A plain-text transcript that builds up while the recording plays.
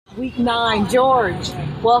Week 9, George.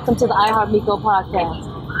 Welcome to the Miko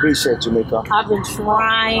podcast. Appreciate you, Miko. I've been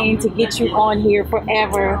trying to get you on here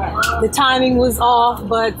forever. The timing was off,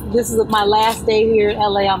 but this is my last day here in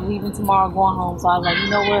LA. I'm leaving tomorrow, going home. So I was like, you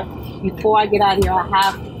know what? Before I get out of here, I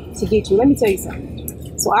have to get you. Let me tell you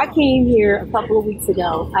something. So I came here a couple of weeks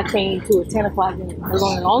ago. I came to a 10 o'clock game. I was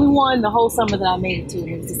the only one the whole summer that I made it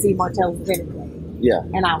to was to see Michel'le's event. Yeah.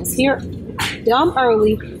 And I was here dumb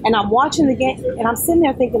early, and I'm watching the game, and I'm sitting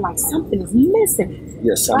there thinking, like, something is missing.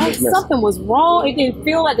 Yes, something was wrong. It didn't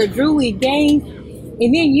feel like a Drew League game.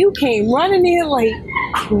 And then you came running in late,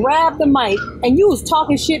 grabbed the mic, and you was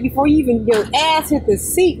talking shit before you even your ass hit the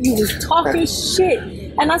seat. You was talking shit.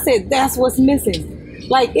 And I said, that's what's missing.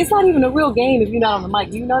 Like, it's not even a real game if you're not on the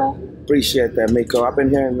mic. Do you know that? Appreciate that, Miko. I've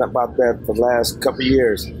been hearing about that for the last couple of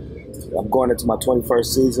years. I'm going into my 21st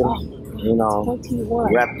season. Oh. You know,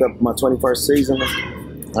 21. Wrapped up my 21st season.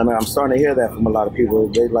 I mean, I'm starting to hear that from a lot of people.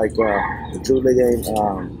 They like the Drew League game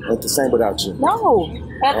ain't the same without you. No,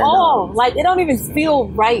 at all. Like, it don't even feel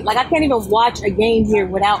right. Like, I can't even watch a game here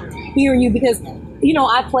without hearing you because, you know,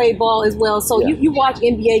 I play ball as well. So yeah. you watch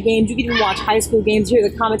NBA games. You can even watch high school games, hear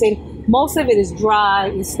the commentating. Most of it is dry,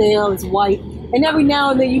 it's stale, it's white. And every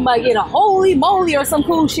now and then you might get a holy moly or some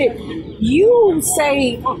cool shit. You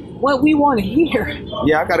say what we want to hear.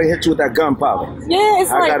 Yeah, I gotta hit you with that gunpowder. Yeah,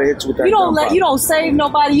 it's like gotta hit you with that gunpowder. You don't save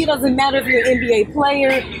nobody. It doesn't matter if you're an NBA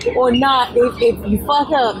player or not. If you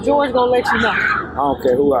fuck up, George gonna let you know. I don't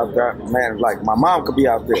care who out there, man. Like my mom could be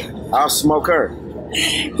out there. I'll smoke her.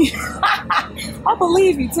 I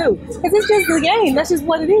believe you too, because it's just the game. That's just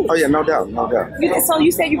what it is. Oh yeah, no doubt, no doubt. So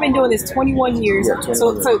you said you've been doing this 21 years. Yeah,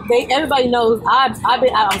 21 years. Everybody knows I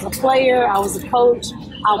was a player. I was a coach.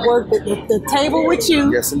 I worked at the table with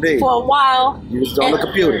you. Yes, indeed. For a while. You was on the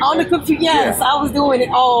computer. On the computer, yes. Yeah. I was doing it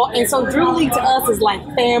all. And so Drew League to us is like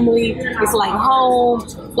family. It's like home.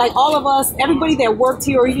 Like all of us, everybody that worked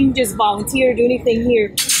here or even just volunteer or do anything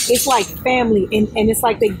here, it's like family. And it's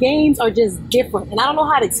like the games are just different. And I don't know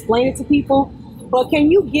how to explain it to people, but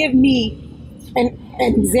can you give me an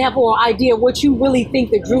example or idea of what you really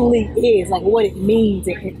think the Drew League is, like what it means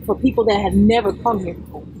for people that have never come here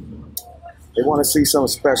before? They want to see something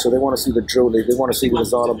special. They want to see the Drew League. They want to see what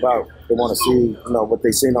it's all about. They want to see, you know, what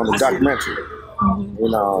they seen on the documentary. Mm-hmm.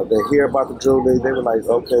 You know, they hear about the Drew League. They were like,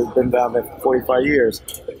 okay, it's been down there for 45 years.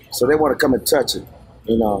 So they want to come and touch it.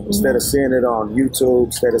 You know, mm-hmm. Instead of seeing it on YouTube,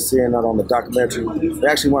 instead of seeing it on the documentary, they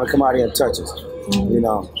actually want to come out here and touch it. Mm-hmm. You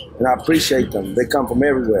know, and I appreciate them. They come from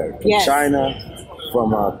everywhere, from China,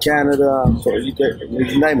 from Canada,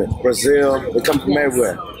 you name it, Brazil. They come from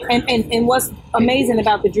everywhere. And what's amazing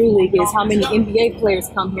about the Drew League is how many NBA players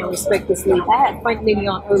come here and respect this league. I had Frank Nitty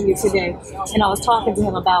on earlier today, and I was talking to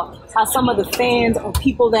him about how some of the fans or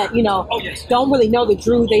people that, you know, don't really know the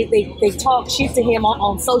Drew, they talk shit to him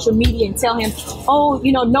on social media and tell him, oh,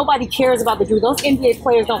 you know, nobody cares about the Drew. Those NBA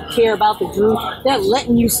players don't care about the Drew. They're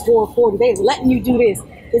letting you score 40. They're letting you do this.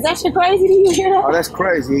 Is that shit crazy to you hear that? Oh, that's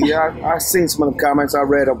crazy. Yeah, I've seen some of the comments. I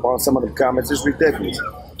read up on some of the comments. It's ridiculous.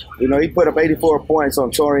 You know, he put up 84 points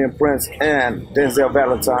on Taurean Prince and Denzel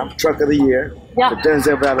Valentine, Truck of the Year, for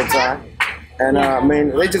Denzel Valentine. And, I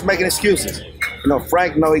mean, they just making excuses. You know,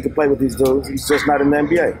 Frank know he can play with these dudes. He's just not in the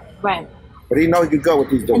NBA. Right. But he know he can go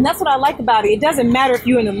with these dudes. And that's what I like about it. It doesn't matter if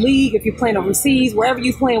you're in the league, if you're playing overseas, wherever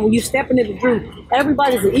you're playing, when you step into the Drew,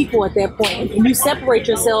 everybody's an equal at that point. And you separate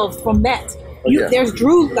yourselves from that. There's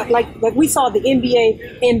Drew, like we saw the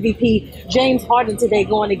NBA MVP James Harden today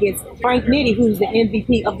going against Frank Nitty, who's the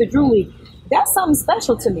MVP of the Drew League. That's something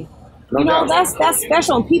special to me. You know, that's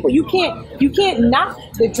special. And people, you can't knock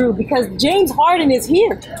the Drew because James Harden is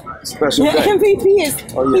here. Special. The MVP is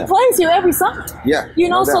he plays here every summer. Yeah. You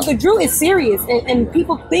know, so the Drew is serious, and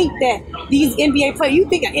people think that these NBA players. You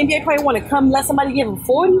think an NBA player want to come let somebody give him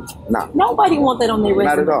 40? No. Nobody want that on their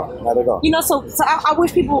resume. Not at all. Not at all. You know, so I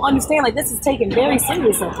wish people understand like this is taken very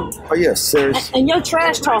serious. Oh yes, serious. And your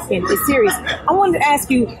trash talking is serious. I wanted to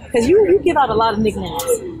ask you because you give out a lot of nicknames.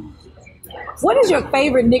 What is your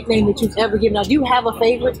favorite nickname that you've ever given out? Do you have a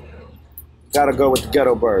favorite? Gotta go with the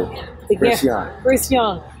Ghetto Bird. Chris Young. Chris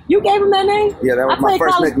Young. You gave him that name? Yeah, that was my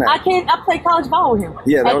first nickname. I played college ball with him.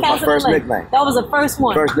 Yeah, that was my first nickname. That was the first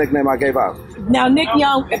one. First nickname I gave out. Now, Nick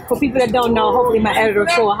Young, for people that don't know, hopefully my editor will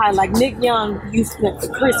show a highlight. Nick Young used to,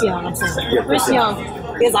 Chris Young, I'm saying. Yeah, Chris Young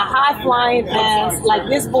is a high-flying ass. Like,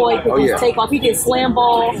 this boy could just take off. He can slam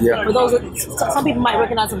ball. Yeah. For those, some people might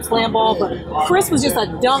recognize him slam ball, but Chris was just a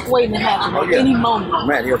dunk waiting to happen at any moment.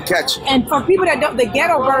 Man, he'll catch it. And for people that don't, the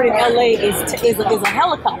ghetto bird in LA is a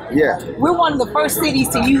helicopter. Yeah. We're one of the first cities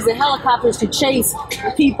to use the helicopters to chase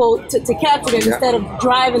people to capture them instead of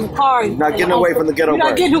driving the car. You're not getting away from the ghetto bird. You're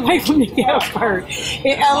not getting away from the ghetto bird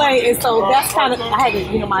in LA. And so that's kind of, I had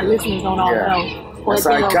to, my listeners don't all know. That's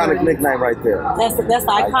an iconic nickname right there. That's the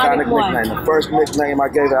iconic one. Nickname. The first nickname I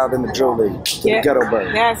gave out in the Drew League. The Ghetto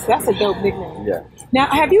Bird. That's a dope nickname. Yeah. Now,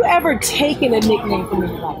 have you ever taken a nickname from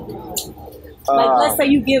anybody? Like, let's say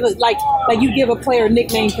you give a player a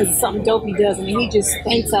nickname because it's something dope he does, and he just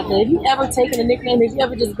thinks of it. Have you ever taken a nickname? Have you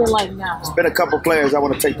ever just been like, nah? It's been a couple players I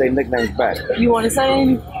want to take their nicknames back. You want to say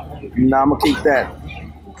any? Nah, I'm gonna keep that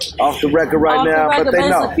off the record right now, but they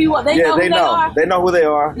know. They know who they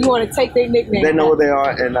are. You want to take their nickname? They know who they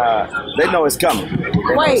are, and they know it's coming.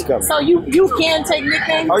 Wait, so you can take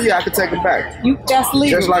nicknames? Oh yeah, I can take them back. That's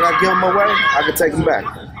legal. Just like I give them away, I can take them back.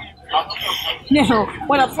 Now,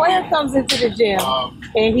 when a player comes into the gym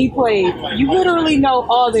and he plays, you literally know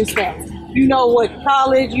all their stats. You know what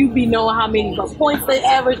college, you be knowing how many points they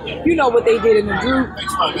average. You know what they did in the group.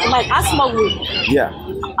 Like, I smoke weed. Yeah.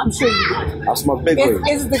 I'm sure you do. I smoke big weed.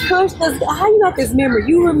 Is the coach, how you got this memory?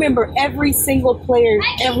 You remember every single player,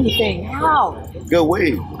 everything. How? Good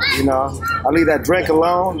weed. I leave that drink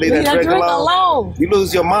alone. Leave that drink alone. You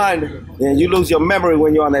lose your mind and you lose your memory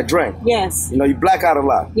when you're on that drink. Yes. You black out a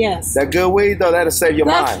lot. Yes. That good weed, though, that'll save your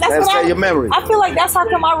mind. That'll save your memory. I feel like that's how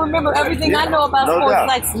come I remember everything I know about sports. Doubt.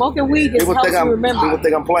 Like, smoking weed just helps you remember. People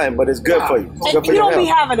think I'm playing, but it's good for you. It's good for you your don't health. be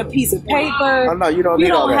having a piece of paper. Oh, no, you don't need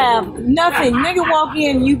You all don't that. have nothing. Nigga walk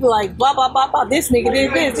in, you be like, blah, blah, blah, blah. This nigga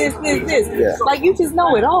did this. Yeah. Like, you just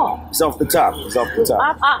know it all. It's off the top.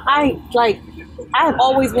 I've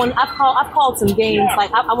always wanted. I've called some games.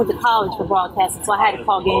 Like, I went to college for broadcasting, so I had to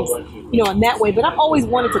call games, in that way. But I've always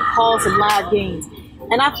wanted to call some live games,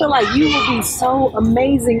 and I feel like you would be so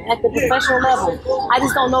amazing at the professional level. I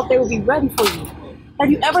just don't know if they would be ready for you. Have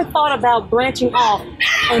you ever thought about branching off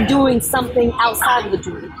and doing something outside of the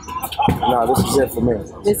Drew League? No, this is it for me.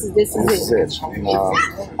 This is it.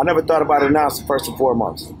 I never thought about announcing first and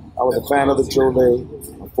foremost. I was a fan of the Drew League.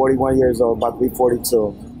 I'm 41 years old, about to be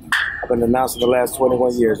 42. I've been announcing the last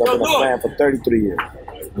 21 years. I've been a fan for 33 years.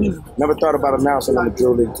 Never thought about announcing in the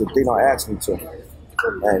Drew League until Dino asked me to.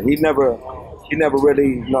 And he never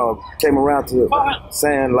really, came around to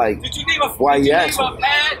saying, like, why he asked me.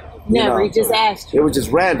 Never, he just asked you. It was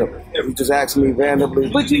just random. He just asked me randomly.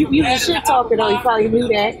 But you was a shit talker, though. You probably knew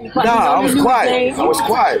that. No, I was quiet. I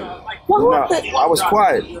was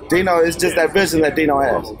quiet. Dino, it's just that vision that Dino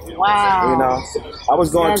has. Wow. I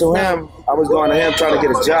was going to him trying to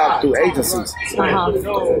get a job through agencies.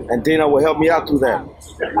 And Dino would help me out through that.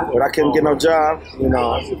 But I couldn't get no job, And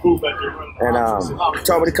he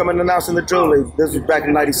told me to come and announce in the Drew League. This was back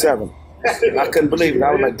in '97. I couldn't believe it.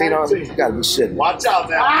 I was like, Dino, you gotta be shitting. Watch out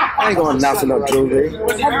now. I ain't gonna announce in no Drew League.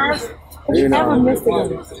 Have you ever missed a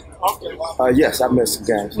game? Yes, I missed some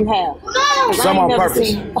games. You have? Some on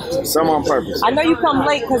purpose. Some on purpose. I know you come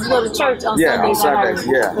late because you go to church on Sundays. On Sundays,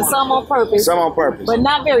 yeah. But some on purpose. Some on purpose. But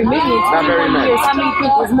not very many. Not very many. Years. How many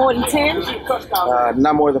people? Was more than 10?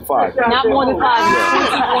 Not more than 5. Not more than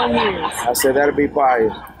 5. 21 years. I said that'll be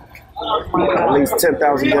probably at least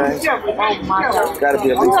 10,000 games. Oh my God. Gotta be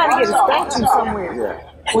at least. You gotta get a statue somewhere.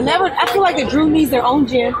 Yeah. Whenever, I feel like the Drew needs their own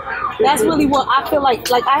gym. That's really what I feel like.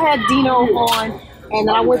 Like, I had Dino on, and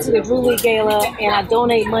I went to the Drew League Gala, and I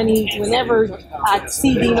donate money. Whenever I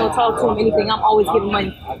see Dino, talk to him, anything, I'm always giving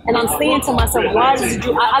money. And I'm saying to myself, why did you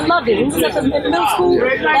do? I loved it. We was at the middle school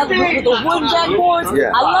with the wooden jackboards.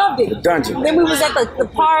 Yeah. I loved it. The dungeon. Then we was at the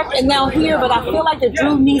park, and now here. But I feel like the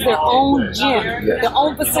Drew needs their own gym, their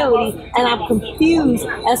own facility, and I'm confused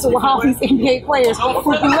as to how these NBA players who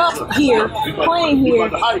grew up here, playing here,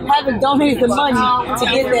 haven't donated the money to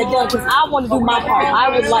get that done. Because I want to do my part. I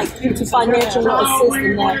would like to financially assist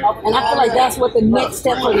in that, and I feel like that's what the next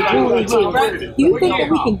step for the Drew League is. Do you think that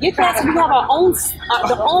we can get that so we have our own,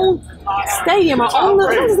 stadium, our own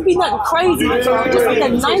little? It doesn't be nothing crazy, just like a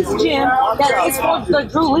nice gym that is for the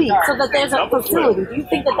Drew League, so that there's a facility. Do you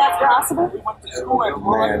think that that's possible?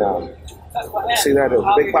 Man, I see that as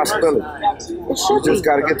a big possibility. We just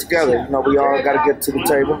got to get together. We all got to get to the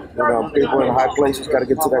table. People in high places got to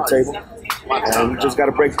get to that table. And you just got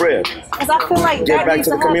to break bread. Because I feel like Get that back needs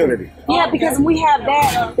to the happen. community. Yeah, because when we have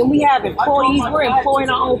that, then we have employees. We're employing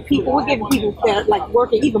our own people. We're giving people that are like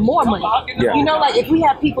working even more money. Yeah. You know, like if we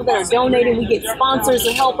have people that are donating, we get sponsors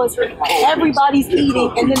to help us. Everybody's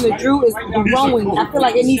eating, and then the Drew is growing. I feel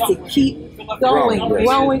like it needs to keep going,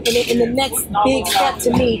 growing. And the next big step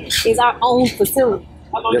to me is our own facility.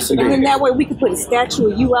 Yes, And then indeed. that way we could put a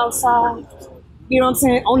statue of you outside. You know what I'm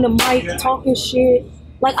saying? On the mic, talking shit.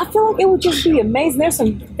 Like, I feel like it would just be amazing. There's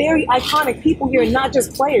some very iconic people here, not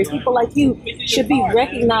just players. People like you should be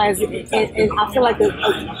recognized. And I feel like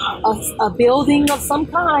a building of some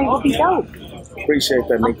kind would be dope. Appreciate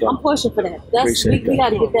that, Miko. I'm pushing for that. Appreciate We that. got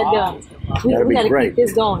to get that done. That'd We be got to great. keep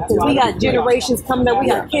this going. Because we got generations coming up. We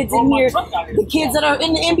got kids in here. The kids that are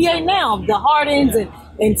in the NBA now, the Hardens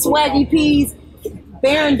and Swaggy P's,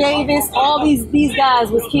 Baron Davis, all these guys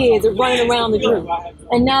with kids are running around the Drew.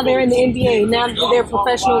 And now they're in the NBA. Now they're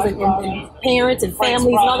professionals and parents and families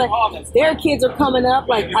and all that. Their kids are coming up.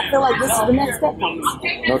 Like, I feel like this is the next step.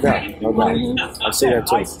 No doubt. No doubt. I see that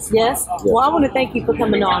too. Yes? Well, I want to thank you for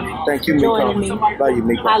coming on. Thank you, Miko. Joining me. Love you,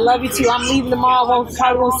 Miko. I love you too. I'm leaving tomorrow.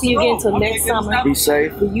 Probably won't see you again until next summer. Be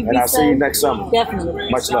safe, Will you and be I'll see safe? you next summer. Definitely.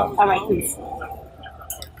 Much love. All right, peace.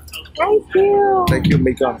 Thank you. Thank you,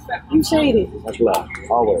 Miko. Appreciate it. Much love.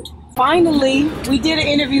 Always. Finally, we did an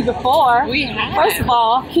interview before. We have. First of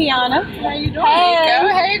all, Kijuanna. How you doing? Hey.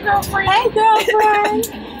 Miko? Hey, girlfriend. Hey,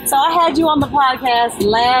 girlfriend. So I had you on the podcast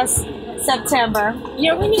last September.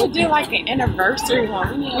 Yeah, we need to do like an anniversary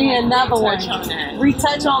one. We We need another one. On that.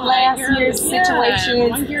 Retouch on last year's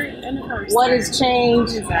situations. 1 year anniversary. What has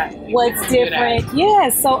changed? Exactly. What's different? Yeah.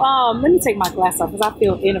 So let me take my glass off because I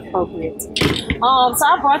feel inappropriate. So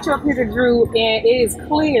I brought you up here to Drew, and it is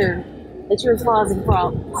clear that you're causing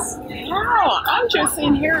problems. No, I'm just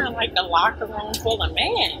in here in like a locker room full of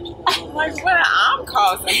men. Like, what? I'm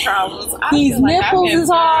causing problems. I These feel like nipples I've been is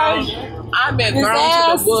hard. thrown- I've been This thrown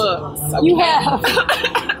ass. to the wolves. Okay? You have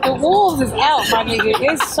the wolves is out, my nigga.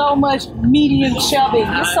 It's so much medium chubby.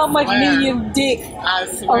 There's so much swear. medium dick I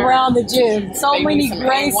swear. around the gym. So They many need some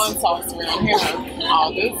grace. A1 sauce around here.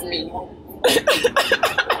 All this meat.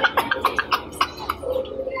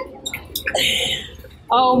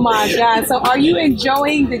 Oh my God! So are you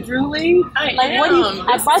enjoying the Drew League? I What do you? am.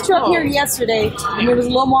 I brought you up here yesterday, and it was a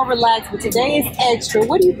little more relaxed, but today is extra.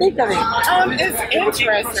 What do you think of it? It's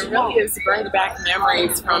interesting. Really, it's bring back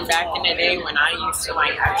memories from back in the day when I used to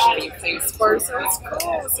like actually play sports. So it's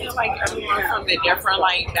cool. So like everyone from the different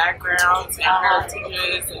like backgrounds and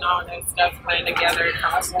heritages and all that stuff playing together,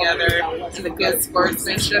 come together, and the good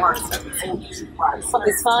sportsmanship.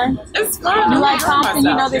 It's fun. It's fun. You I like enjoy Compton? You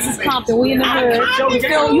know myself. this is Compton. We in the hood. You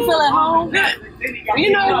feel at home? You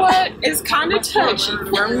know what? It's kind of touchy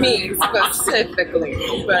for me specifically,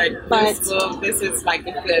 but this is like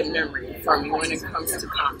a good memory for me when it comes to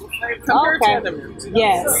Compton compared to other memories.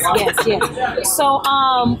 Yes. So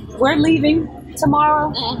we're leaving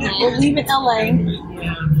tomorrow. We're leaving LA.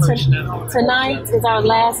 Tonight is our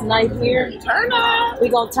last night here. Turn up. We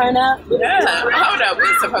gonna turn up. Yeah. Hold up. We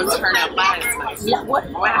were supposed to turn up last night. Yeah, what?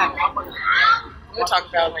 What happened? We'll talk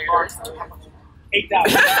about it later.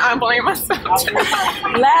 I blame myself.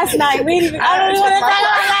 Last night we didn't even. I don't even want to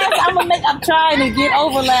talk about last. I'm trying to get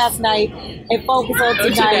over last night and focus on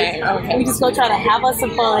tonight. Okay. We just gonna try to have us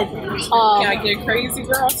some fun. Can I get crazy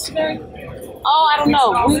girls today? I don't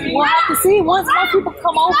know. We'll have to see once people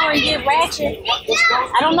come over and get ratchet.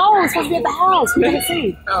 I don't know. It's supposed to be at the house. We gotta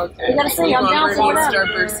see. Okay. We gotta see. I'm down for that.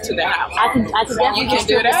 Strippers to the house. I can definitely get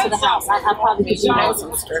do strippers that? to the house. I probably could do You know that.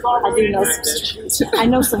 some strippers. I do know some strippers. I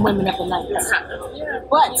know some women up at night.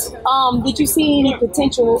 But did you see any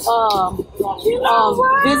potential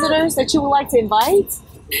visitors that you would like to invite?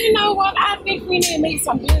 You know what? I think we need to make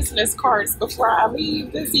some business cards before I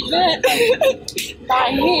leave this event by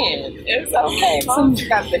hand. It's okay. Mom, you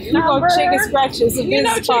got the You go number. chicken scratches and You know,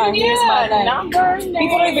 business card. Here's my name. number.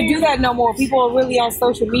 People don't even do that no more. People are really on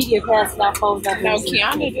social media passing out phones. No,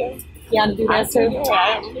 Kijuanna do. Kijuanna do that too.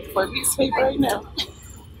 I'm for these people right now.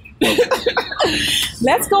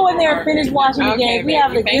 Let's go in there and finish watching the game. We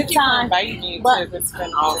have a good time. But It's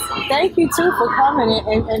been awesome. thank you too for coming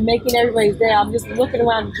and making everybody's day. I'm just looking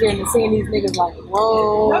around the gym and seeing these niggas like,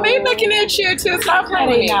 whoa. Well, they looking at you too. Stop No, playing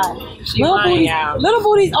they with me. not. She lying out. Little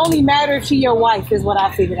booties only matter if she your wife, is what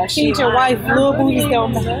I figured. If she ain't your wife, little booties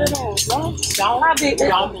don't matter. How big?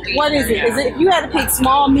 Don't believe What is her, it? Is it? If you had to pick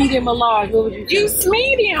small, medium, or large, what would you pick? Use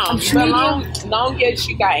medium. But long as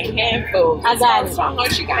you got a handful. I got it. As long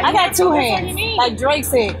as you got I got two handful, hands. that's all you need. Like Drake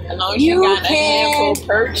said, As long as you got a can handful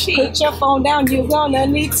per cheek. put your phone down. You're gonna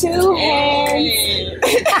need two hands.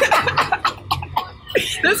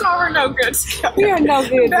 This one we're no good. We are no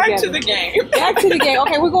good. Back together. to the game. Back to the game.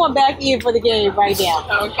 Okay, we're going back in for the game right now.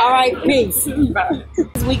 Okay. All right, peace. Bye.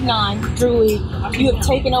 It's week 9. Drew League, you have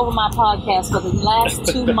taken over my podcast for the last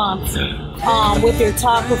 2 months with your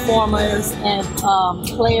top performers and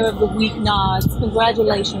player of the week nods.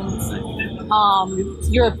 Congratulations.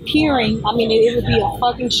 You're appearing, I mean, it would be a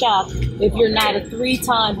fucking shock if you're not a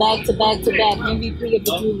 3-time back-to-back-to-back MVP of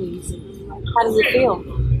the Drew Leagues. How does it feel?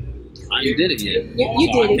 I ain't did it yet.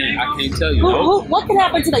 You did it. I can't tell you. What could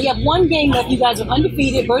happen today? You have 1 game left. You guys are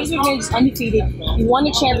undefeated. Birdie's Revenge is undefeated. You won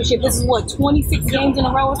the championship. This is what, 26 games in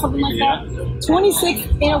a row or something like that? 26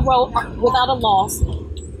 in a row without a loss.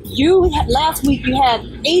 Last week you had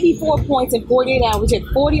 84 points in 48 hours. You had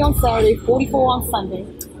 40 on Saturday, 44 on Sunday.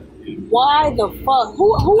 Why the fuck?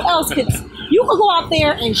 Who else could? You could go out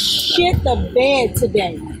there and shit the bed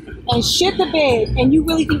today, and shit the bed, and you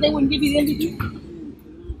really think they wouldn't give you the MVP?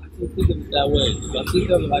 I think of it that way. If I think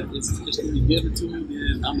of it like this, just when you give it to me,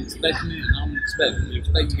 then I'm expecting it, and I'm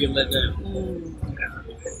expecting to get let down.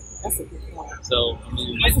 That's a good point. So, I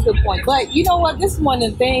mean, that's a good point. But you know what? This is one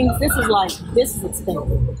of the things. This is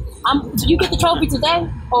expensive. Did you get the trophy today,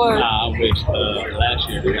 or? Nah, I wish. Last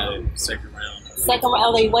year we got it second round. Second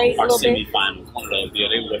round, they wait a Our little bit. semifinals, one of those. Yeah,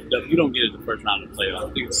 they whipped up. You don't get it the first round of the playoffs.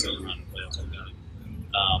 I think it's the second round of the playoffs.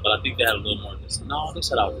 But I think they had a little more. No, they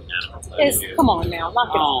said I was unanimous. Come on now, knock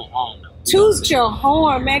it off. I don't know. Toot your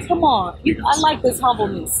horn, man. Come on. I like this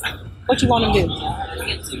humbleness. What you want to do?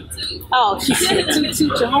 Oh, she said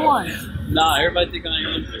toot your horn. Nah, everybody think I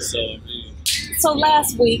am. So, I mean. So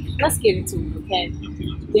last week, let's get into it, okay?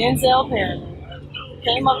 Denzel Perryman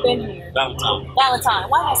came up in here. Valentine.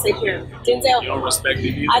 Why did I say Perryman? Denzel. You don't respect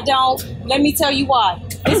me? I don't. Let me tell you why.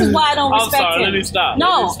 This is why I don't respect him. I'm sorry, let me stop.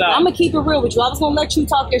 No, I'm going to keep it real with you. I was going to let you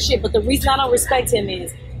talk your shit, but the reason I don't respect him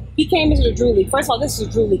is he came into the Drew League. First of all, this is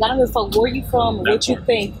a Drew League. I don't give a fuck where you from or what you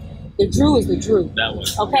think. The Drew is the Drew. That way.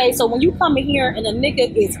 Okay, so when you come in here and a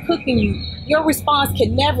nigga is cooking you, your response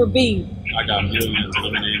can never be, I got millions to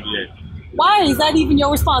live in the NBA. Why is that even your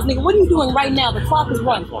response, nigga? What are you doing right now? The clock is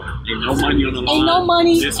running. Ain't no money on the line. Ain't no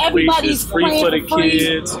money. This Everybody's free playing for the for free.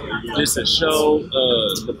 kids. This a show.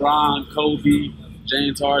 LeBron, Kobe,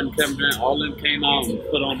 James Harden, Kevin Durant, all of them came out and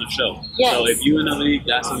put on the show. Yes. So if you in the league,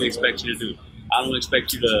 that's what we expect you to do. I don't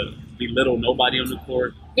expect you to belittle nobody on the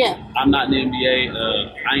court. Yeah. I'm not in the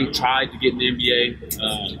NBA. I ain't tried to get in the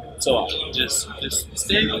NBA. So just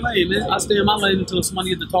stay in your lane, man. I stay in my lane until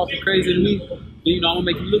somebody gets to talking crazy to me. Then, you know, I'm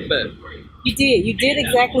going to make you look bad. You did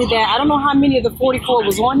exactly that. I don't know how many of the 44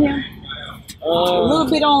 was on him. A little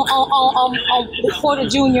bit on Porter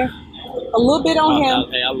Jr. A little bit on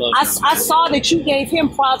him. Hey, I love I saw that you gave him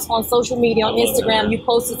props on social media, on Instagram. You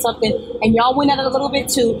posted something, and y'all went at it a little bit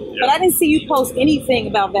too. But I didn't see you post anything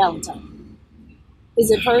about Valentine. Is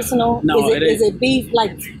it personal? No, is it beef,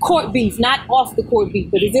 like court beef, not off the court beef?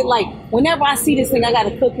 But is it like whenever I see this thing, I got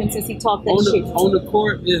to cook him since he talked that shit? On the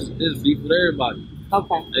court is beef with everybody.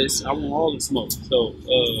 Okay. I want all the smoke. So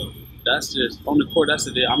that's just on the court. That's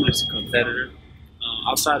the deal. I'm just a competitor.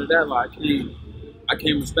 Outside of that, like I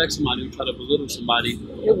can't respect somebody who try to belittle somebody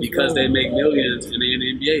because they make millions and they in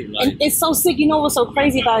the NBA. Like, and it's so sick. You know what's so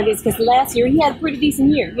crazy about it is because last year he had a pretty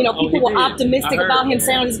decent year. You know, people were optimistic about him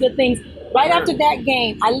saying these good things. Right after that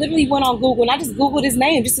game, I literally went on Google and I just Googled his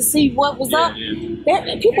name just to see what was up.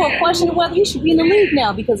 Yeah. People are questioning whether he should be in the league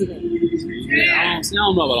now because of it. Yeah, I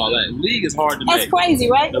don't know about all that. The league is hard to make. That's crazy,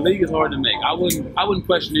 right? The league is hard to make. I wouldn't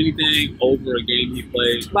question anything over a game he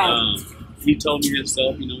played. Right. He told me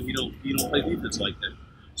himself, you know, he don't play defense like that.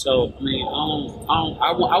 So I mean,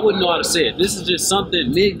 I wouldn't know how to say it. This is just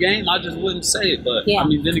something mid game. I just wouldn't say it. But I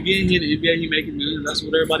mean, then again, here in the NBA, he making millions. That's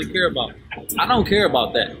what everybody care about. I don't care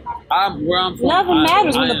about that. Where I'm from. Nothing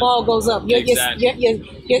matters when the ball goes up.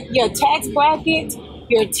 Your tax bracket,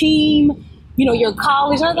 your team, you know, your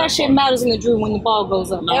college, none of that shit matters in the Drew when the ball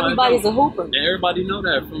goes up. No, everybody's a hooper. And everybody know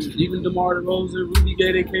that. From even DeMar DeRozan, Rudy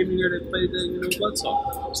Gay, they came in here, they played that, you know, what's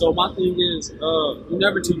up. So my thing is, you're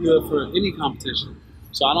never too good for any competition.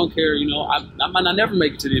 So I don't care, you know, I might not never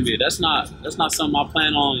make it to the NBA. That's not something I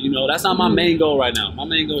plan on, you know, that's not my main goal right now. My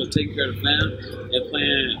main goal is taking care of the fam and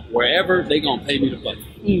playing wherever they gonna pay me to play.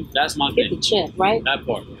 That's my thing. Get the check, right? That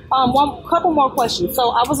part. One couple more questions. So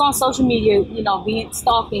I was on social media, you know,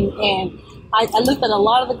 stalking, and I looked at a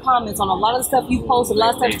lot of the comments on a lot of the stuff you posted, a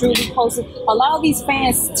lot of stuff Drew League posted. A lot of these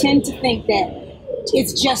fans tend to think that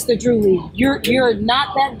it's just the Drew League. You're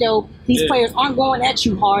not that dope. These players aren't going at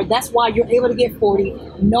you hard. That's why you're able to get 40.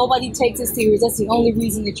 Nobody takes it serious. That's the only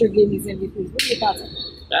reason that you're getting these MVPs. What are your thoughts on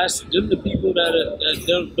that? That's just the people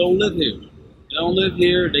that don't live here. They don't live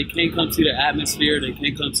here. They can't come see the atmosphere. They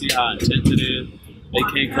can't come see how intense it is. They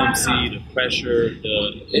can't come see the pressure.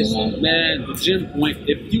 Man, the gym went.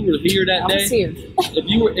 If you were here that day,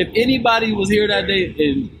 if anybody was here that day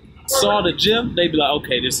and saw the gym, they'd be like,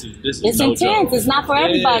 okay, this is it's no intense. Joke. It's not for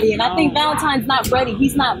everybody, and I think Valentine's not ready.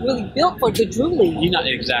 He's not really built for the Drew League. He's not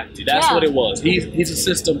exactly. That's what it was. He's a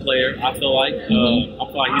system player. I feel like I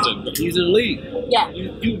feel like he's in the league. Yeah,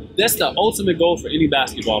 that's the ultimate goal for any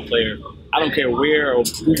basketball player. I don't care where or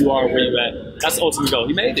who you are, where you at. That's the ultimate goal.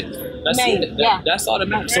 He made it. That's it. That's all that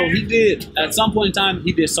matters. So he did. At some point in time,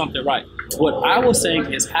 he did something right. What I was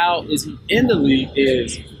saying is, how is he in the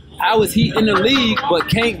league? How is he in the league but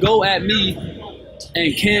can't go at me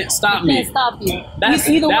and can't stop me? Can't stop you.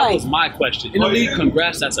 That was my question. In the league,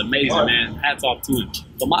 congrats. That's amazing, man. Hats off to him.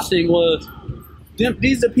 But my thing was,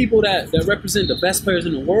 these are people that represent the best players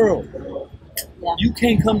in the world. Yeah. You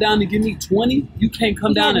can't come down and give me 20. You can't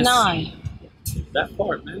come down and 9. That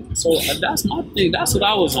part, man. So that's my thing. That's what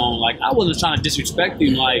I was on. Like, I wasn't trying to disrespect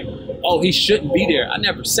him. Like, oh, he shouldn't be there. I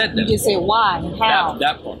never said that. You just said why and how.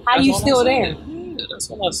 That part. How you still there? That's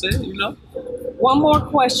what I said, you know. One more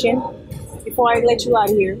question before I let you out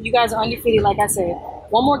of here. You guys are undefeated, like I said.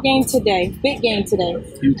 One more game today. Big game today.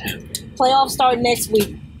 Playoffs start next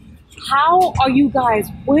week. How are you guys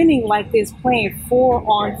winning like this, playing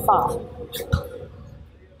 4-on-5?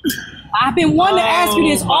 I've been wanting to ask you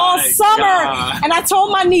this all summer. God. And I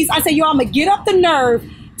told my niece, I said, yo, I'm going to get up the nerve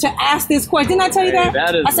to ask this question. Didn't I tell you that?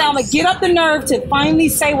 I said, I'm going to get up the nerve to finally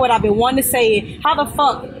say what I've been wanting to say. How the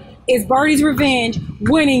fuck is Birdie's Revenge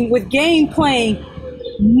winning with game playing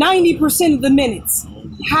 90% of the minutes?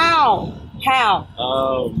 How?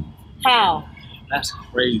 That's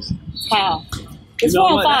crazy. How? It's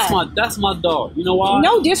 4-5. That's my dog. You know why?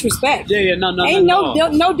 No disrespect. No. Ain't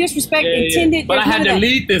no disrespect intended. But I had to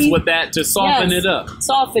lead this with that to soften it up.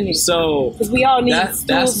 Soften it. So because we all need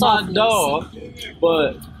that's my dog.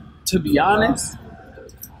 But to be honest,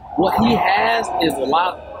 what he has is a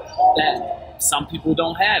lot that some people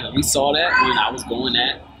don't have it. We saw that when I was going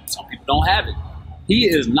at. Some people don't have it. He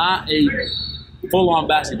is not a full-on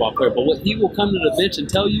basketball player, but what he will come to the bench and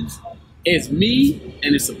tell you is me,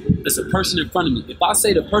 and it's a person in front of me. If I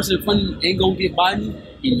say the person in front of me ain't gonna get by me,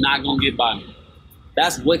 he's not gonna get by me.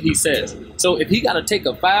 That's what he says. So if he got to take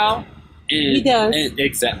a foul, and he does, and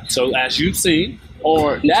exactly. So as you've seen,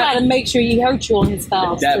 or he try to make sure he hurt you on his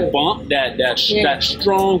fouls. That bump, that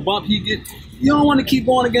strong bump he get, you don't want to keep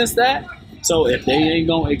going against that. So if they ain't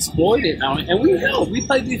gonna exploit it, and we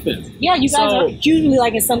play defense. Yeah, you guys are usually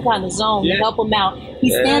like in some kind of zone to help him out. He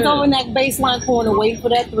stands over in that baseline corner waiting for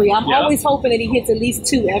that 3. I'm always hoping that he hits at least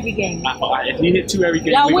 2 every game. If he hit 2 every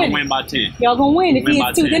game, we're gonna win by 10. Y'all gonna win if he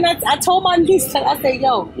hits 2. Then I told my niece, I said,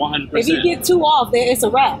 yo, 100%. If he get 2 off, it's a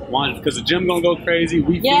wrap. 100%, because the gym gonna go crazy.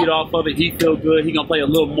 We feed off of it. He feel good. He gonna play a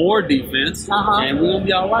little more defense, and we're gonna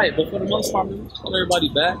be all right. But for the most part, man, call everybody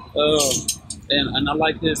back. And I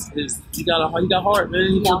like this. He got heart, man.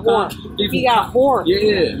 He got heart.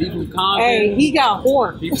 Yeah, he from Compton. Hey, he got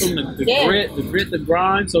heart. He from the grit, the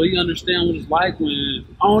grind. So he understand what it's like when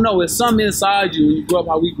I don't know. It's something inside you when you grow up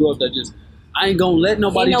how we grew up that just I ain't gonna let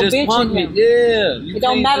nobody just punk me. Yeah. It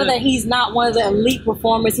don't matter that he's not one of the elite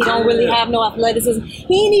performers. He don't really have no athleticism.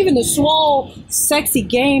 He ain't even the swole, sexy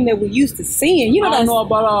game that we used to seeing. You know, I don't know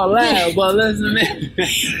about all that, but listen, man.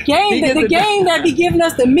 The game that be giving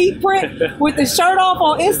us the meat print with the shirt off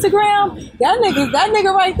on Instagram. That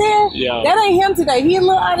nigga right there. Yeah. That ain't him today. He a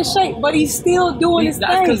little out of shape, but he's still doing his thing.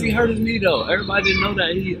 That's because he hurt his knee though. Everybody didn't know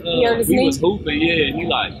that he hurt his knee? Was hooping. Yeah, and he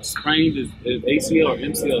like sprained his ACL or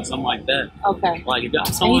MCL or something like that. Okay. Like if y'all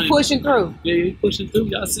saw him, he pushing through. Yeah, he pushing through.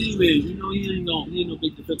 Y'all see him, you know, he ain't no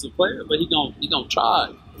big defensive player, but he gonna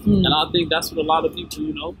try. And I think that's what a lot of people,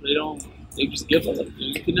 you know, they just give up.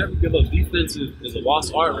 You can never give up. Defense is a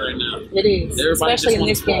lost art right now. It is, especially in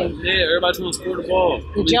this game. Yeah, everybody's want to score the ball.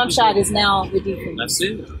 The jump shot is now the defense. That's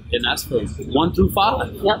it, and that's for 1 through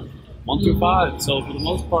 5. Yep. 1 through 5. So for the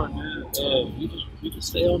most part, man, we just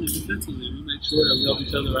stay on the defensively. We make sure that we help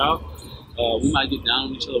each other out. We might get down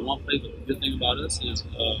on each other one play, but the good thing about us is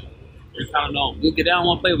we're kind of known. We'll get down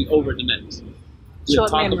one play, we over the next. We'll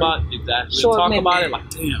talk about it, exactly. We'll talk about it like,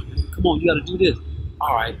 damn, come on, you got to do this.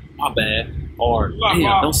 All right, my bad. Or,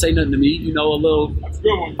 damn, don't say nothing to me. You know, a little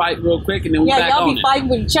fight real quick, and then we back on it. Yeah, y'all be fighting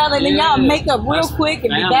with each other, and then y'all make up real quick and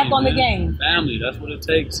be back on the game. Family, that's what it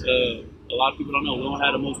takes. A lot of people don't know. We don't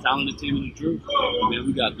have the most talented team in the Drew. Man,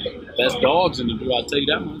 we got the best dogs in the Drew, I'll tell you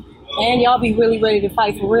that one. And y'all be really ready to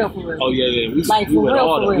fight for real, for real. Oh yeah. We like for want real,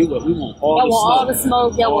 all for real. We want all the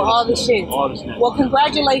smoke. Y'all want all the shit. All the smoke. Well,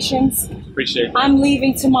 congratulations. Appreciate that. I'm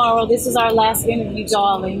leaving tomorrow. This is our last interview,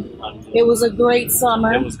 darling. It was a great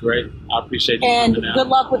summer. It was great. I appreciate you and coming out. good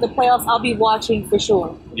luck with the playoffs. I'll be watching for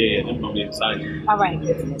sure. Yeah, that's gonna be exciting. All right.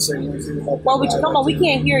 Well, come on. We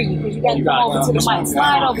can't hear you because you got to come over to the mic.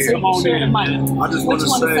 Slide over so you can share the mic. I just What you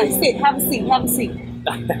want to say? Sit. Have a seat.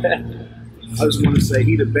 I just want to say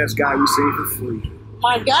he the best guy we seen for free.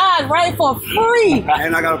 My God, right for free.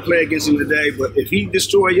 And I got to play against him today, but if he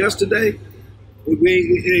destroyed yesterday,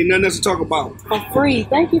 it ain't nothing else to talk about. For free.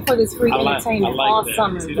 Thank you for this free entertainment all that.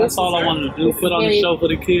 summer. See, that's all I wanted to do. Put on the show for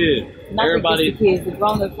the kids. Not Everybody, just the kids, the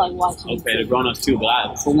grown-ups like watching. Okay, the grown-ups too,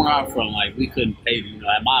 but from where I'm from, like we couldn't pay. You know,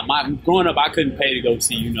 my growing up, I couldn't pay to go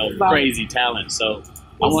see crazy talent. So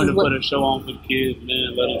I wanted to put a show on for the kids,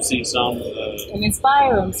 man. Let them see something and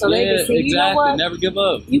inspire them so they can see. Exactly. You know what? Never give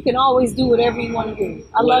up. You can always do whatever you want to do.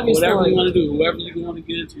 I love your story. Whatever you want to do, whoever you want to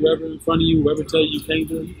get into, whoever in front of you, whoever tell you can't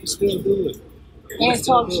do it, you can still do it. And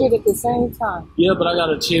talk shit at the same time. Yeah, but I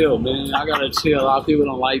gotta chill, man. I gotta chill. A lot of people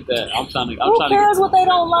don't like that. Who cares what they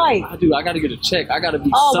don't like? I do. I gotta get a check. I gotta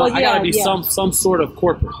be some sort of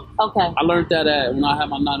corporate. Okay. I learned that when I had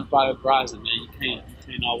my 9 to 5 at Verizon, man. You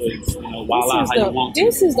can't always wild out how you want to.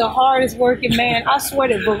 This is the hardest working man. I swear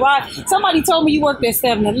to Verizon. Somebody told me you worked at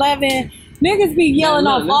 7-Eleven. Niggas be yelling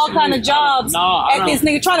off all kind of jobs at this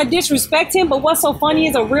nigga, trying to disrespect him. But what's so funny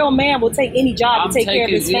is a real man will take any job to take care of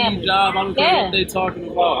his family. Job. I don't care what they talking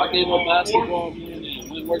about. I gave up basketball, man,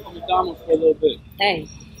 and went work at McDonald's for a little bit. Hey,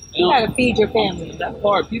 you gotta feed your family. That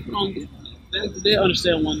part, people don't get. They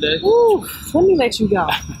understand one day. Ooh, let me let you go.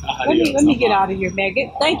 let me get out of here,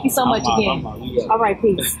 Megan. Thank you so much again. All right,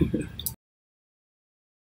 peace.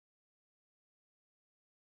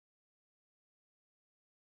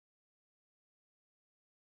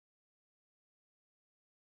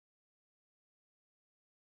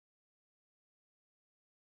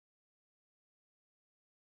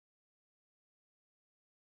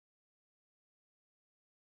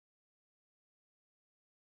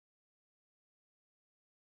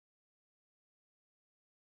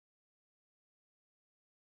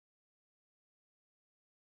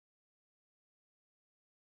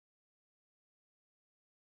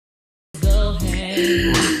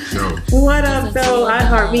 What up, though? I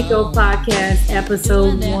Heart Miko podcast,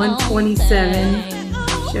 episode 127.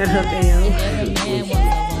 Shut up, Al.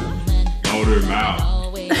 Hold him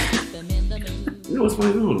out. You know what's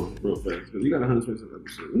funny? Hold on, real fast, because you got 127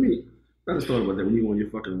 episodes. I just thought about that when you go on your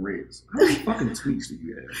fucking rants. How many fucking tweets do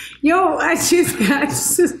you have? Yo, I just got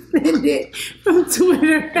suspended from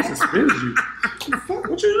Twitter. Suspended you?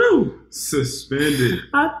 What you do? Suspended.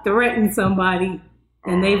 I threatened somebody,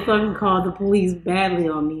 and they fucking called the police badly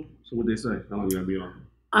on me. So what they say? How long you gotta be on?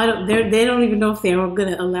 They don't even know if they're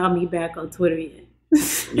gonna allow me back on Twitter yet.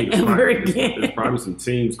 Ever again. There's probably some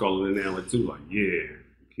teams calling in there too, like, yeah,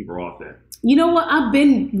 keep her off that. You know what? I've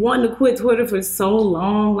been wanting to quit Twitter for so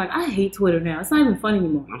long. Like, I hate Twitter now. It's not even fun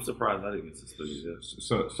anymore. I'm surprised I didn't get suspended.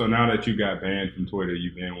 So now that you got banned from Twitter,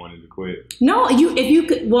 you've been wanting to quit? No,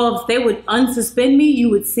 if they would unsuspend me, you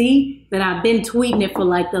would see that I've been tweeting it for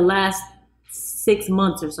like the last 6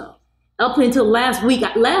 months or so. Up until last week.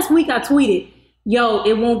 Last week I tweeted, yo,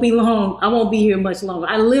 it won't be long. I won't be here much longer.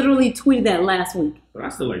 I literally tweeted that last week. But I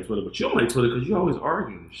still like Twitter, but you don't like Twitter because you always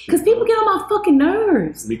argue and shit. Because people get on my fucking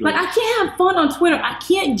nerves. Like, I can't have fun on Twitter. I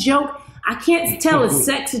can't joke. I can't tell a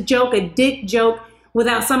sex joke, a dick joke,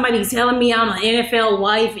 without somebody telling me I'm an NFL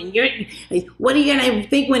wife and what are you going to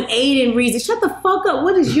think when Aiden reads it? Shut the fuck up.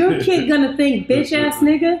 What is your kid going to think, bitch ass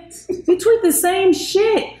nigga? You tweet the same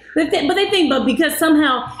shit. But they think, because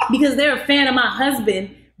they're a fan of my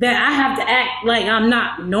husband, that I have to act like I'm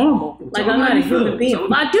not normal. Like I'm not a human being.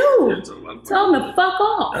 I do. Tell them to fuck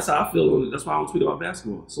off. That's how I feel. That's why I don't tweet about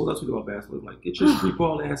basketball. So I tweet about basketball. Like, get your street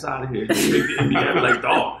ball ass out of here. You make the NBA. I'm like,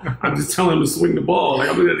 dog, I'm just telling him to swing the ball. Like,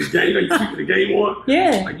 I'm looking at the game. You keeping the game on?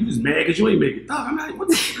 Yeah. Like, you just mad because you ain't make it. Dog, I'm not.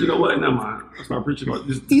 You know what? Never mind. That's why I'm preaching about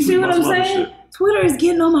this. Do you see what I'm saying? Twitter is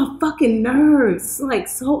getting on my fucking nerves. It's like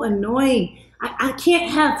so annoying. I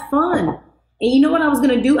can't have fun. And you know what I was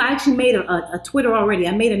going to do? I actually made a Twitter already.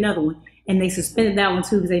 I made another one. And they suspended that one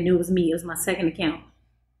too because they knew it was me. It was my second account.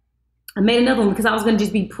 I made another one because I was going to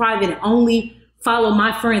just be private and only follow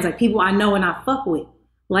my friends, like people I know and I fuck with.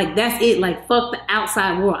 Like, that's it. Like, fuck the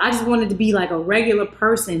outside world. I just wanted to be like a regular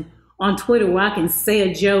person on Twitter where I can say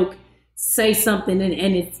a joke, say something,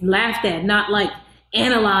 and it's laughed at, not like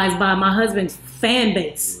analyzed by my husband's fan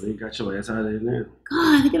base. Well, they got your ass out of there now.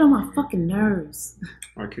 God, they get on my fucking nerves.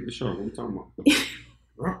 All right, kick the show. What are we talking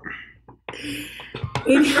about?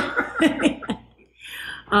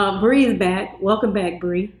 Bree is back. Welcome back,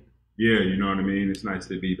 Bree. Yeah, you know what I mean? It's nice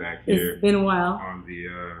to be back here. It's been a while. On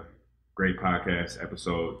the great podcast,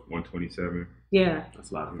 episode 127. Yeah.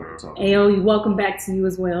 That's a lot of fun talk. Ayo, welcome back to you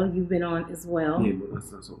as well. You've been on as well. Yeah, but let's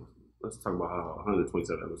talk about how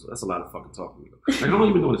 127 episodes. That's a lot of fucking talking. Like, how long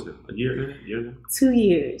you been doing this now? A year now? 2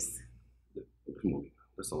 years. Come on,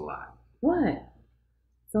 that's a lot. What?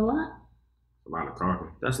 It's a lot. A lot of talking.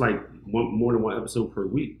 That's like more than one episode per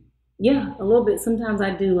week. Yeah, a little bit. Sometimes I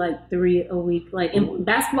do like 3 a week. Like in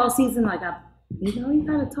basketball season, like you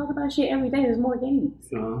gotta talk about shit every day. There's more games.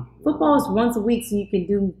 Football is once a week, so you can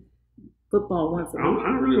do football once a week. I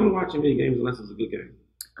don't really want to watch any games unless it's a good game.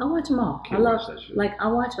 I watch them all. I love that shit. Like I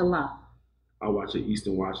watch a lot. I watch an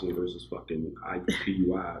Eastern Washington versus fucking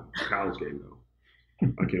IPUI college game though.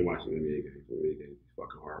 I can't watch an NBA game. NBA game is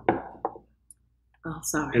fucking horrible. Oh,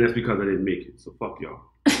 sorry. And that's because I didn't make it. So fuck y'all.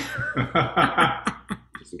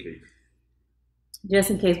 Just in case.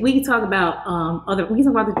 Just in case. We can talk about we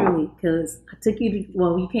can talk about the Drew League because I took you to,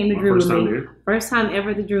 you came to Drew League. First time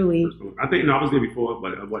ever the Drew League. I think, I was there before,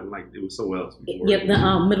 but it wasn't like, it was somewhere else before. Yep,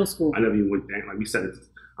 the middle school. I never even went down. Like we said,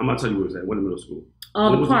 I'm going to tell you where it was at. What in middle school?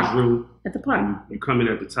 Oh, the park. Drew, at the park. You come in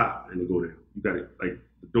at the top and then go down. You got it, like,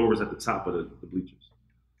 the door was at the top of the bleachers.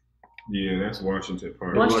 Yeah, that's Washington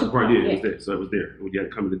Park. Washington Park, yeah, it was there. So it was there. You had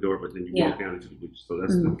to come in the door, but then you walk down into the bleachers. So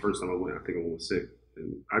that's the first time I went. I think I went sick.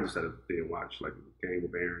 And I just had to stay and watch like a game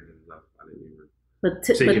with Aaron and stuff. I didn't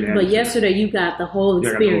even. But yesterday you got the whole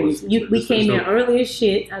experience. We came there early as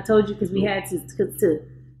shit. I told you because we had to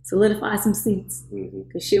solidify some seats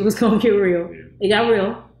because shit was gonna get real. Yeah. It got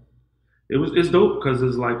real. It's dope because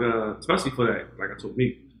it's like especially for that, like I told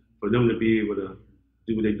me, for them to be able to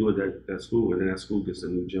do what they do at that school, and then that school gets a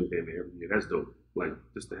new gym damn every year. That's dope. Like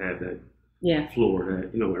just to have that. Yeah. Floor,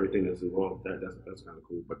 that everything that's involved. That's kind of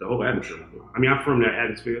cool. But the whole atmosphere. I mean, I'm from that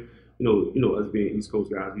atmosphere. You know, us being East Coast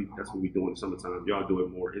guys, that's what we do in the summertime. Y'all do it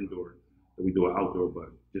more indoor than we do it outdoor. But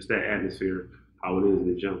just that atmosphere, how it is in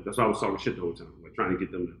the gym. That's why I was talking shit the whole time, like trying to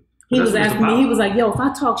get them to. He was asking me. He was like, "Yo, if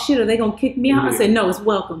I talk shit, are they gonna kick me out?" I said, "No, it's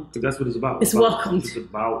welcome." That's what it's about. It's welcome. It's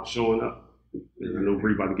about showing up. And I know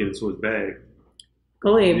Bree about to get into his bag.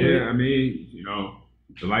 Go ahead, Bree. Yeah, I mean,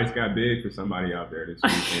 the lights got big for somebody out there this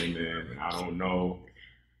weekend, man. I don't know.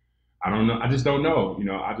 I just don't know.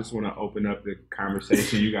 I just want to open up the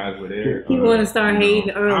conversation. You guys were there. You want to start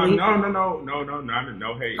hating early?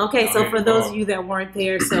 No hate. Okay, so for those of you that weren't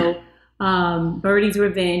there, so Birdie's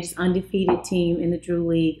Revenge, undefeated team in the Drew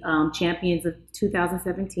League, champions of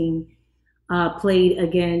 2017, played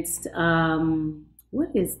against LA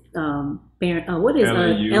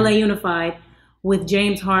Unified with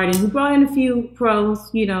James Harden, who brought in a few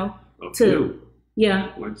pros, like 6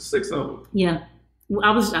 of them. Yeah. I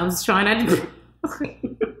was trying not to.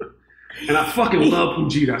 And I fucking love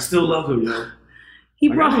Fujita. I still love him, yo.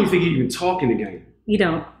 I don't even think he even talk in the game. You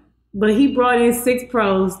don't. But he brought in 6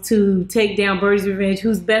 pros to take down Birdie's Revenge,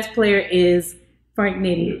 whose best player is Frank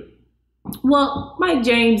Nitty. Yeah. Well, Mike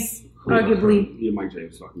James, arguably. Yeah, Mike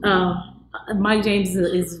James. Mike James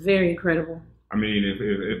is very incredible. I mean,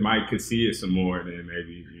 if Mike could see it some more, then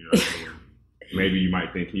maybe, maybe you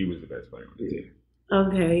might think he was the best player on the team.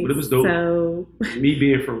 Okay. But it was dope. So me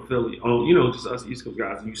being from Philly, just us East Coast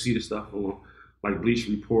guys, you see the stuff on like Bleach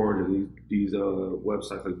Report and these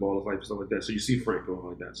websites like Ball of Life and stuff like that. So you see Frank going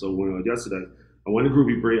like that. So when yesterday I went to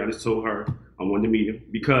Groovy Bree, I just told her I wanted to meet him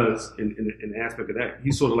because in the aspect of that,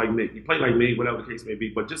 he's sort of like me. He played like me, whatever the case may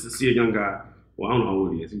be. But just to see a young guy, well, I don't know how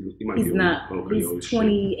old he is. He might he's be not. Old. He's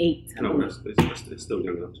 28. No, it's still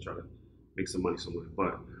young enough to try to make some money somewhere.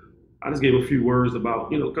 But I just gave a few words about,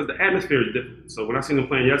 because the atmosphere is different. So when I seen them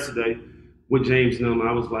playing yesterday with James and them,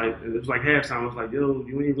 I was like, and it was like halftime. I was like, yo,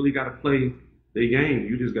 you ain't really got to play the game.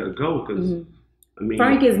 You just got to go because, I mean,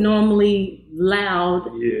 Frank is normally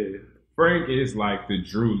loud. Yeah. Frank is like the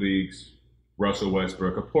Drew League's Russell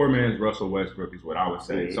Westbrook. A poor man's Russell Westbrook is what I would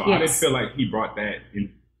say. So I didn't feel like he brought that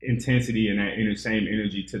intensity and that same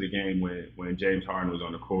energy to the game when James Harden was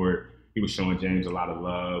on the court. He was showing James a lot of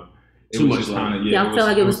love. Too much love. I felt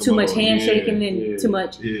like it was too much handshaking and too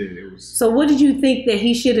much. Yeah, it was. So what did you think that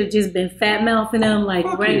he should have just been fat mouthing them like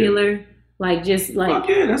regular, like just like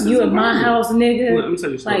you at my house, nigga? Let me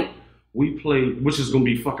tell you something. Like we played, which is gonna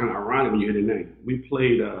be fucking ironic when you hear the name. We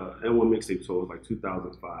played L1 Mixtape tour, it was like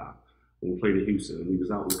 2005. When we played in Houston, and we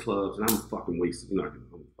was out in the clubs, and I'm fucking wasted. I'm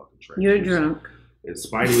fucking trash. You're drunk. And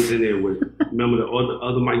Spidey was in there with remember the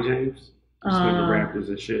other Mike James, the Raptors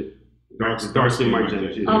and shit. Dark skin Mike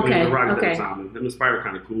James. Yeah. Okay. Him and Spider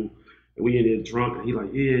kind of cool. And we in there drunk, and he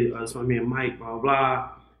like, that's my man Mike, blah,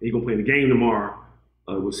 blah. And he gonna play in the game tomorrow.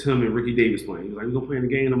 It was him and Ricky Davis playing. He was like, we gonna play in the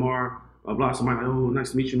game tomorrow. blah. Somebody like, oh,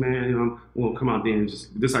 nice to meet you, man. You know, I'm gonna come out there and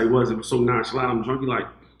just this how he was. It was so nonchalant. I'm drunk. He like,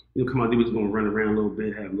 you know, come out there, we're just gonna run around a little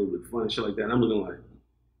bit, have a little bit of fun, shit like that. And I'm looking like,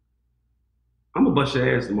 I'm gonna bust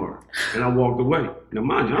your ass tomorrow. And I walked away. Now,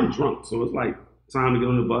 mind you, I'm drunk, so it's like time to get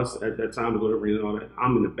on the bus. At that time to go to the arena and all that.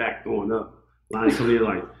 I'm in the back throwing up. Lonnie coming in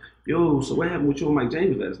like, yo, so what happened with you and Mike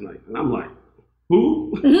James last night? And I'm like,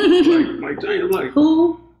 who? Like Mike James. I'm like,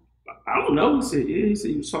 who? I don't know. He said, yeah. He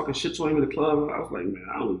said he was talking shit to him in the club. I was like, man,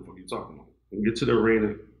 I don't know what the fuck you talking about. We get to the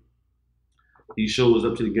arena. He shows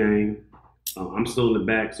up to the game. I'm still in the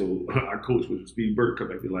back, so our coach, which was Steve Burke, come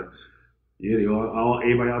back. He's like, yeah,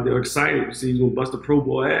 everybody out there excited. You see, he's gonna bust a Pro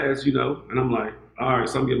Bowl ass, you know. And I'm like, all right,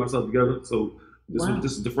 so I'm getting myself together. So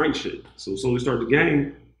this is the Frank shit. So as soon as we start the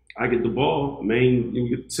game, I get the ball. Man, you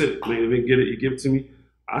get the tip. Man, if you get it, you give it to me.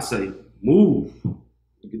 I say, move.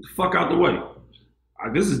 Get the fuck out the way.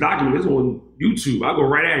 This is documented. This is on YouTube. I go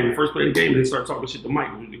right at him, first play of the game, and they start talking shit to Mike,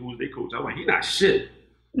 who was their coach. I was like, he not shit.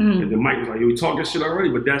 And then Mike was like, yo, we talking shit already,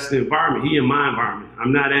 but that's the environment. He in my environment.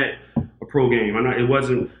 I'm not at a pro game. I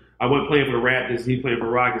wasn't playing for the Raptors. He playing for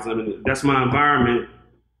Rockets. I mean, that's my environment.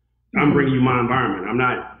 I'm bringing you my environment. I'm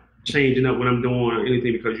not changing up what I'm doing or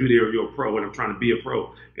anything because you're there or you're a pro and I'm trying to be a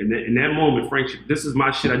pro. And in that moment, Frank, this is my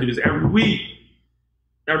shit. I do this every week.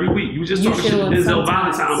 Every week. You was just talking shit to Denzel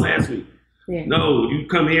Valentine last week. Yeah. No, you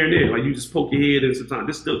come here and there. Like, you just poke your head in sometimes.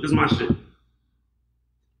 This is my shit.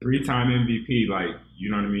 3-time MVP, like, you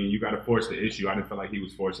know what I mean? You got to force the issue. I didn't feel like he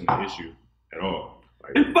was forcing the issue at all.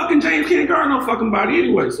 Like, and fucking James can't guard no fucking body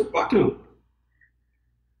anyway, so fuck him.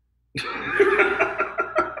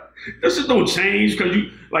 That shit don't change because you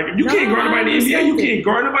can't guard nobody in the NBA. You can't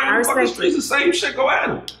guard nobody in the fucking streets. The same shit, go at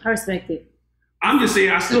him. I respect it. I'm just saying,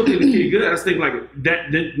 I still think the kid good. I just think like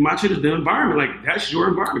that my shit is the environment. Like, that's your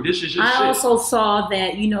environment. This is your shit. I also saw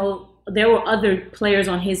that, you know, there were other players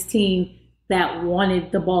on his team that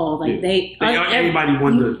wanted the ball. Like everybody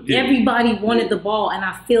wanted the ball. And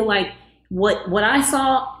I feel like what I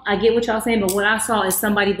saw, I get what y'all saying, but what I saw is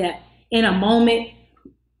somebody that in a moment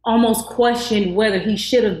almost questioned whether he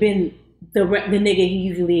should have been the nigga he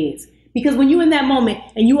usually is. Because when you're in that moment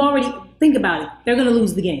and you already think about it, they're gonna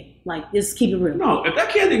lose the game. Like, just keep it real. No, if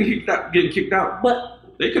that kid didn't get kicked out, but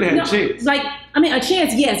they could have had a chance. Like, I mean, a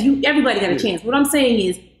chance, yes. Everybody got a chance. What I'm saying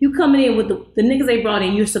is, you coming in with the niggas they brought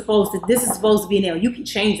in, this is supposed to be an L. You can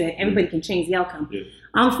change that. Everybody can change the outcome. Yeah.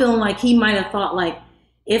 I'm feeling like he might have thought, like,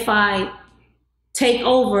 if I take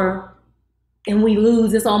over and we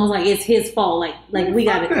lose, it's almost like it's his fault. Like we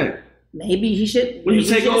got it. Maybe he should. When you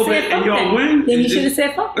take over and y'all win, then you should have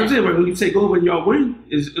said fuck that. I'm saying, when you take over and y'all win,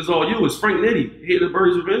 it's all you. It's Frank Nitty. He had the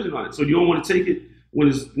Birdie's revenge on it. So you don't want to take it when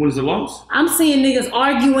it's a loss. I'm seeing niggas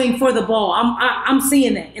arguing for the ball. I'm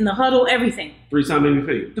seeing that in the huddle, everything. 3-time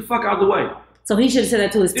MVP. Get the fuck out the way. So he should have said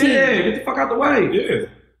that to his team. Yeah, get the fuck out the way. Yeah.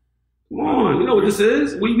 Come on, you know what this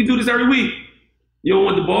is. We do this every week. You don't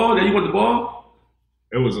want the ball, then you want the ball.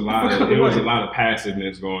 It was a lot of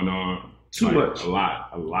passiveness going on. Too much. A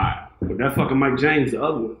lot. But that fucking Mike James, the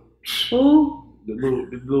other one. Who? The little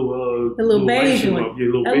beige one.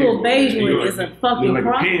 That little beige one is a fucking like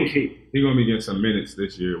problem. A pancake. He's gonna be getting some minutes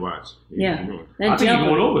this year. Watch. Yeah. I think he's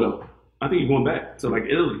going over though. I think he's going back to like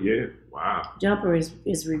Italy. Yeah. Wow. Jumper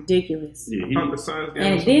is ridiculous. Yeah. The Suns gave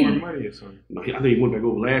him some more money or something. No, I think he went back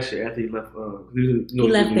over last year after he left. He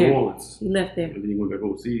left New Orleans. He left there. And then he went back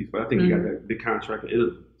overseas. But I think he got that big contract in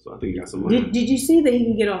Italy. So I think he got some money. Did you see that he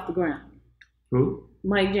can get off the ground? Who?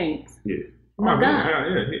 Mike James. Yeah. Oh my God.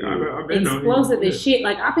 I've been explosive as shit.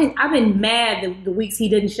 Like, I've been mad the weeks he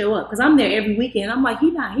didn't show up because I'm there every weekend. I'm like,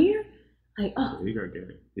 he not here. Like, oh, he got game.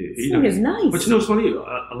 Yeah, he is nice. But you know what's funny?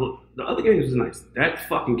 The other games was nice. That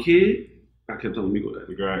fucking kid, I kept telling Miko that.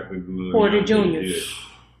 The guy, Porter Jr. Yeah.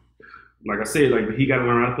 Like I said, like he got to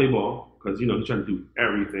learn how to play ball because he's trying to do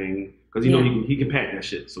everything. Because he can pack that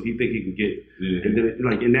shit, so he think he can get it. Yeah. And then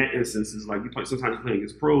like in that instance, it's like sometimes you're playing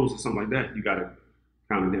against pros or something like that. You gotta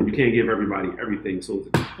calm it down. You can't give everybody everything. So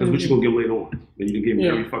that's what you're gonna give later on. Then you can give me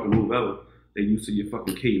every fucking move ever. They used to your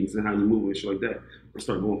fucking cadence and how you move and shit like that. And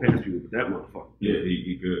start going past people. But that motherfucker,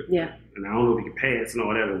 he good. Yeah. And I don't know if he can pass and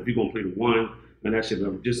all that, or if you're gonna play the one and that shit.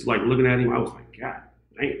 Just like looking at him, I was like, God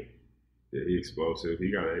damn. Yeah, he's explosive. He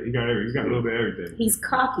got a little bit of everything. He's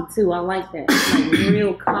cocky too. I like that. Like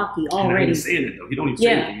real cocky already. He's saying it though. He don't even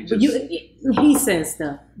say anything. He says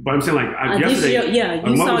stuff. But I'm saying like yesterday.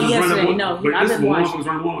 You saw yesterday. No, I've been watching. Was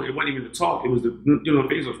running along. It wasn't even the talk. It was the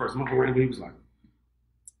Facebook first. My friend, he was like,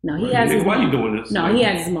 "No, he has his why moments. You doing this?" No, he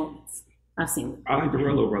has his moments. I've seen it. I like the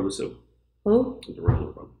Rello brother too. Who? The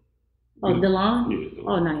Rello brother. Oh, DeLon? Yeah.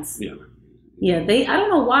 Oh, nice. Yeah. Yeah, I don't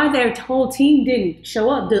know why their whole team didn't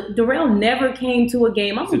show up. Darrell never came to a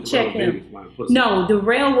game. I'm gonna check him. No,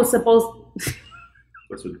 Darrell was supposed.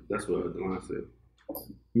 That's what Delon said.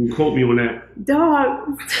 You can quote me on that.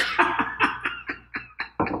 Dog.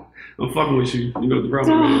 I'm fucking with you. You know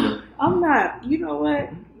Darrell. I'm not. You know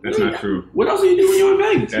what? That's not true. What else are you doing when you're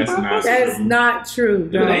in Vegas? That is not true.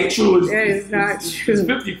 Dog. That ain't true. That is not true. It's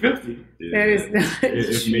 50-50. Yeah. That is not true.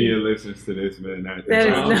 If Mia listens to this, man, that is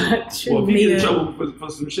not true. Well, if he Mia. get in trouble for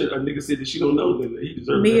some shit a nigga said that she don't know, then he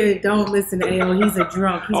deserves Mia, that. don't listen to AO. He's a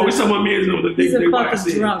drunk. Always someone Mia know the He's thing a what I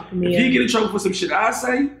fucking said. drunk, Mia. If he get in trouble for some shit I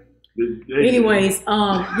say, anyways,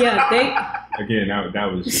 yeah, they. Again,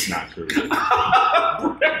 that was just not true.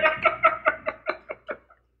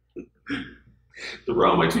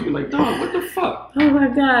 Darrell might tweet me like, dog, what the fuck? Oh my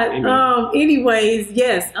God. Anyways,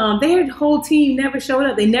 yes. Their whole team never showed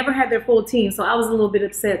up. They never had their full team. So I was a little bit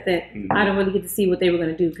upset that I didn't really get to see what they were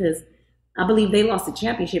going to do because I believe they lost the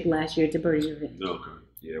championship last year to Birdie. Okay.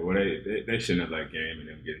 Yeah, well, they shouldn't have let Game and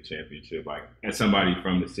them get a championship. Like, as somebody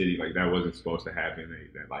from the city, like, that wasn't supposed to happen.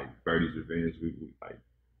 That like, Birdie's revenge, we like,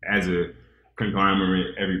 as a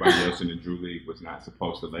conglomerate, everybody else in the Drew League was not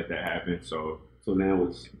supposed to let that happen. So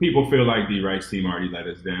now people feel like the Rice team already let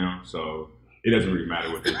us down. So it doesn't really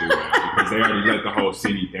matter what they do now because they already let the whole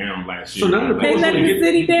city down last year. So none of the They let the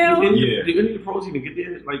city down? Yeah. Did any of the pros even get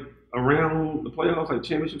there, like, around the playoffs, like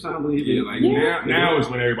championship time? Now is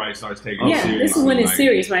when everybody starts taking it serious. This is when it's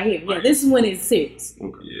serious right here. Yeah, this is when it's serious.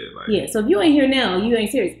 Okay. So if you ain't here now, you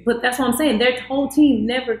ain't serious. But that's what I'm saying. Their whole team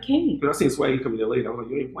never came. Because I seen Swaggy coming there later. I was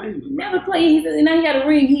like, you ain't playing. Never played. And now he got a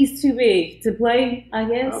ring. He's too big to play, I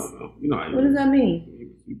guess. I don't know. You know how what does that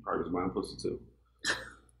mean? You probably was buying pussy too.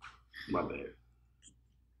 My bad.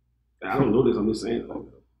 I don't know this. I'm just saying. Like,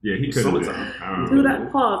 yeah, he could have.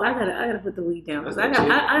 Dude, pause. I gotta put the weed down because I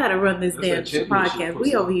gotta run this damn podcast.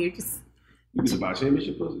 We over here just. You was about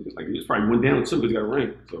championship pussy. Like it's probably went down too because he got a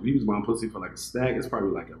ring. So if he was buying pussy for like a stack, it's probably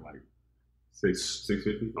like a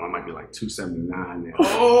 $650. No, it might be like $279 now.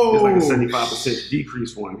 Oh, it's like a 75%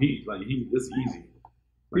 decrease for him. It's easy.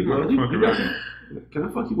 Like, bro, can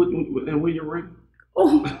I fuck you with and wear your ring?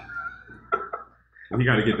 Oh. He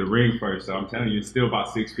got to get the ring first, so I'm telling you, it's still about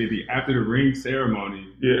 $650 after the ring ceremony.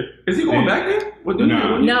 Yeah, is he going back there?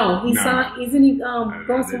 No, he's signed. Isn't he going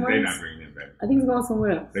somewhere? They're not bringing him back. I think he's going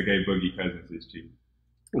somewhere else. They gave Boogie Cousins his cheap.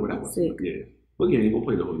 Oh, that was sick. Yeah, Boogie ain't gonna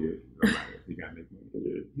play the whole year. He got to make money.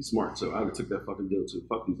 Yeah, he's smart, so I would have took that fucking deal too.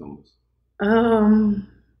 Fuck these owners.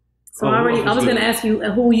 So I was going to ask you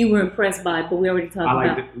who you were impressed by, but we already talked about.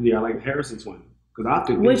 I like the Harrison twin. I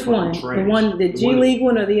think which one? Trash. The G League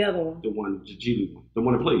one or the other one? The G League one. The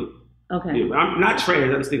one that played. Okay. Yeah, but I'm not trash.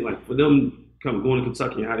 I just think like for them going to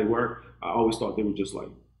Kentucky and how they work, I always thought they were just like,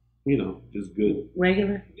 just good.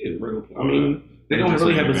 Regular? Yeah, regular. I mean, they don't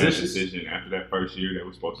really have positions. Decision after that first year that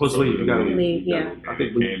was supposed to leave. You got to leave. Yeah. I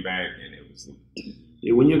think they came back and it was.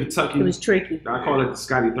 Yeah, when you're in Kentucky, it was tricky. I call it the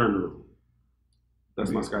Scotty Thurman rule.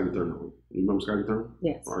 That's my Scotty Thurman rule. You remember Scotty Thurman?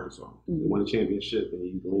 Yes. Arkansas. They won the championship and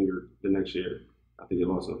he lingered the next year. I think they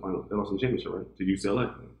lost in the final. They lost in the championship, right? To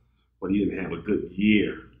UCLA. But he didn't have a good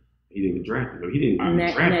year. He didn't get drafted. He didn't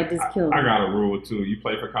get drafted. I got a rule too. You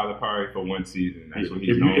play for Calipari for one season. That's what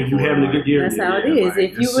he's known if you having a good year, that's how it is.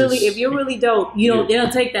 If you're really dope, it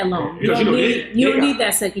don't take that long. You don't need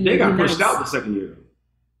that second year. They got pushed out the second year.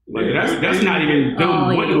 Like that's not even them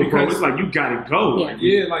winning because it's like you gotta go.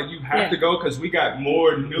 Yeah, like you have to go because we got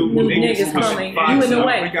more new niggas coming. You in the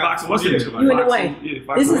way. You in the way.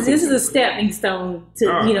 This is a stepping stone to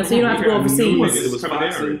so you don't have to go overseas. It was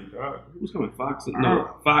Fox. Who was coming? Fox?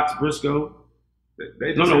 No, Fox, Briscoe.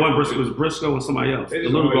 One Briscoe. It was Briscoe and somebody else. The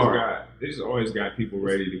little guard. They just always got people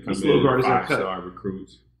ready to come in. Little guard got cut. 5-star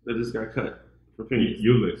recruits. That just got cut.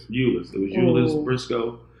 Ulis. It was Ulis,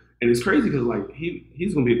 Briscoe. And it's crazy because like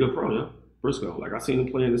he's gonna be a good pro, yeah. Briscoe. Like I seen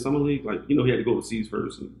him play in the summer league. Like he had to go overseas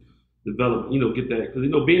first and develop. Get that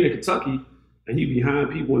because being in Kentucky and he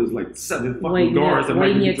behind people and there's like 7 fucking guards that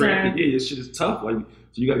might be drafted. Yeah, this shit is tough. Like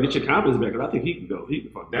so you gotta get your confidence back. Because I think he can go. He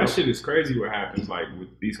can fuck that shit is crazy. What happens like with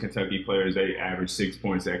these Kentucky players? They average 6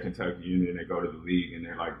 points at Kentucky and then they go to the league and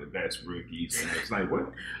they're like the best rookies. And it's like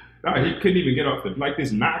what? No, he couldn't even get off like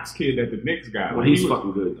this Knox kid that the Knicks got. Well, he's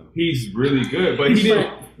fucking good though. He's really good, but he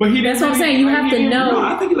didn't. But he didn't. That's what I'm saying. You have to know. No,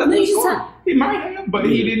 I think he let them score. He might have, but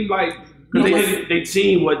he didn't like. Because their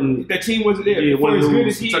team wasn't. That team wasn't there. Yeah, for as good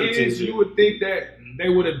as he is, you would think that they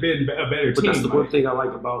would have been a better team. But that's the one thing I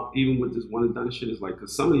like about even with this one and done shit is like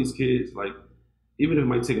because some of these kids like. Even if it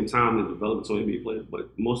might take them time to develop into an NBA player, but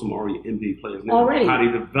most of them are already NBA players now. Already. How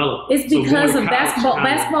they develop. It's because of basketball.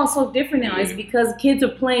 Basketball's so different now. Yeah. It's because kids are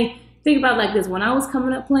playing. Think about it like this. When I was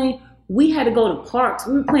coming up playing, we had to go to parks.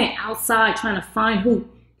 We were playing outside trying to find who.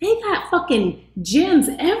 They got fucking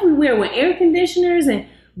gyms everywhere with air conditioners and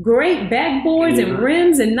great backboards and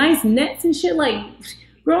rims and nice nets and shit. Like,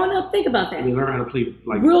 growing up, think about that. They learn how to play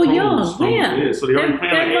like real young, yeah. So they already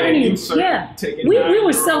playing like We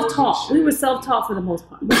were self-taught. We were self-taught for the most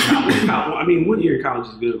part. I mean, 1 year in college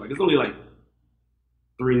is good. Like, it's only like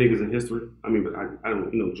 3 niggas in history. I mean, but I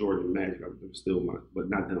don't, you know, Jordan and Magic, I'm still but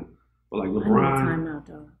not them. But like LeBron,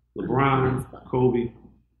 Kobe.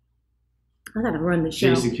 I gotta run the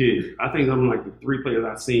show. Jason Kidd. I think I'm like the 3 players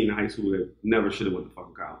I've seen in high school that never should have went to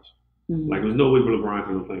fucking college. Mm-hmm. Like, there's no way for LeBron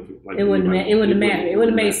to play for. Like, it wouldn't have mattered. It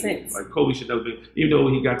wouldn't have made sense. Like, Kobe should never been, even though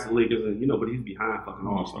he got to the Lakers and, you know, but he's behind fucking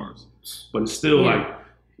all-stars. But it's still like,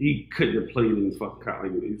 he couldn't have played in fucking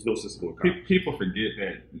college. There's no system in college. People forget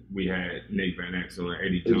that we had Nick Van Exel and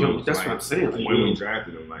Eddie Jones. That's what I'm saying. Like, when we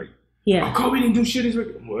drafted him, like, yeah. Oh, Kobe didn't do shit.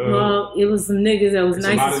 Well, it was some niggas that was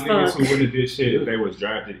nice as fuck. A lot of niggas who wouldn't have did shit if they was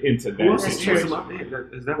drafted into that situation.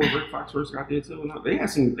 Is that what Rick Fox first got there too? No, they had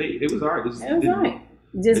some. It was alright. It was alright.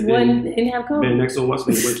 Just didn't have Kobe. Ben Exel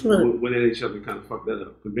Westman went at each other and kind of fucked that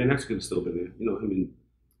up. But Ben Exel could have still been there. You know, him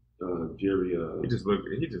and Jerry. He just looked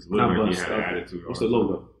like he had an attitude. What's the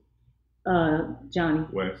logo? Johnny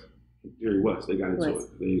West. Jerry West. They got into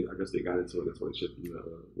it. I guess they got into it. That's why they shipped him.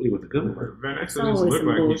 When he went to Denver. Van Exel just looked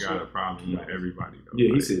like he got a problem with everybody. Though.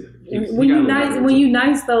 Yeah, he said that. When you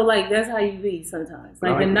nice though, like that's how you be sometimes.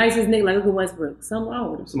 Like the nicest nigga, like look at Westbrook. Something wrong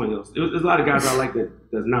with him. Somebody else. There's a lot of guys I like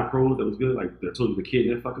that's not pros that was good. Like I told you, the kid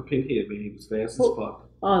in that fucking pink head, man, he was fast as fuck.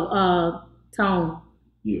 Tone.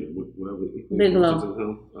 Yeah, whatever.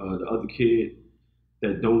 Bigelow. The other kid.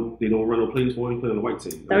 That don't run no plays for him, play on the white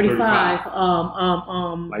team. 35.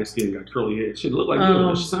 Light skin, got curly hair. Shit look like him.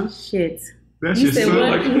 That's your son. Shit. That's your son.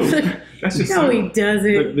 Like that's your son. No, he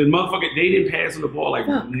doesn't. The motherfucker, they didn't pass him the ball like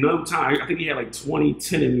no time. I think he had like 20,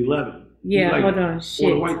 10, and 11. Yeah, like, hold on.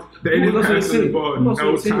 Shit. They didn't pass him the ball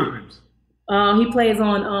no times. He plays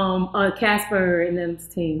on Casper and them's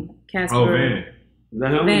team. Casper. Oh, Van. Is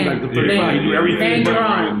that him? Like the 35. He do everything.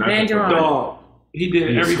 Van Gerard. Dog. He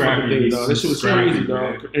did every fucking thing, dog. That shit was crazy,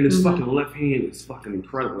 dog. And his fucking left hand is fucking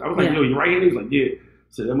incredible. I was like, yo, your right hand? He was like, yeah.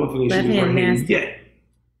 So that motherfucking shit was right hand. Yeah.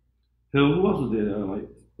 Hell, who else was there?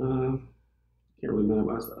 Can't really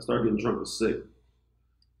remember. I started getting drunk and sick.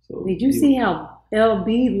 So did you see how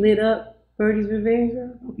LB lit up Birdie's Revenge?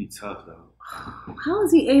 That would be tough, though. How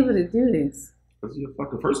is he able to do this? Because you're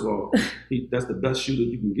fucking, first of all, that's the best shooter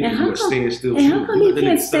you can get. You're stand still shooter. How come he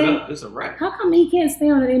can't stay? It's a wrap. How come he can't stay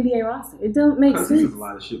on an NBA roster? It doesn't make sense. There's a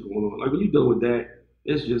lot of shit going on. Like when you deal with that,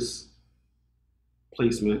 it's just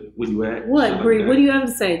placement. Where you at? What, Bree? What do you have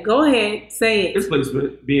to say? Go ahead, say it. It's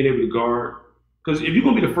placement. Being able to guard. Because if you're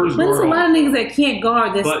gonna be the first guard, but there's a lot of niggas that can't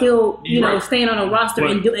guard that still, staying on a roster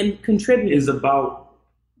and contributing. It's about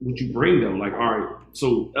what you bring though. Like, all right,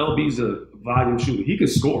 so LB's a volume shooter. He can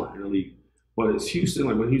score in the league. But it's Houston,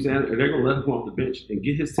 like when Houston, are they gonna let him come off the bench and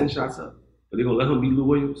get his 10 shots up? Are they gonna let him be Lou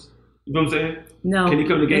Williams? You know what I'm saying? No. Can he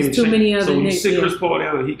come to the game and too many other so when you niggas, sit Chris Paul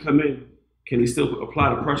down and he come in, can he still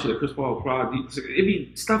apply the pressure that Chris Paul applied? It'd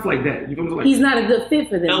be stuff like that. You know what I'm saying? Like, he's not a good fit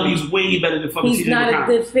for them. LB's way better than fucking He's not a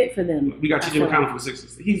good fit for them. We got TJ McConnell for the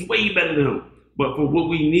Sixers. He's way better than him. But for what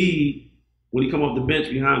we need, when he come off the bench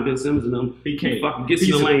behind Ben Simmons and them, he can't. He fucking gets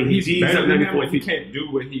in the lane. He's better than him, but he can't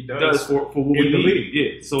do what he does for what we need.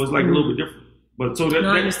 Yeah, so it's like a little bit different. But so that,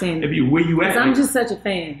 I understand. If you where you at, I'm just such a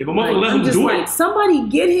fan. If a motherfucker let him do it, somebody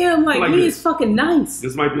get him. Like he is fucking nice.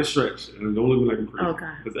 This might be a stretch, and don't look at me like I'm crazy.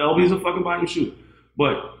 Okay. Because LB's a fucking volume shooter.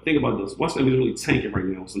 But think about this: West Ham is really tanking right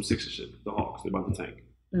now with some Sixers shit. The Hawks, they're about to tank.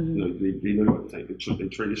 Mm-hmm. You know, they know they're about to tank. They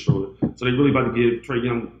traded Schroeder, so they really about to give Trae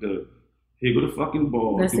Young here go the fucking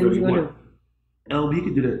ball. Let's see what you want to do. LB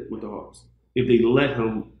could do that with the Hawks if they let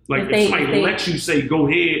him. Like if somebody lets you say go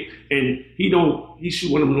ahead, and he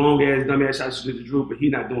shoot one of them long ass dumb ass shots to the Drew, but he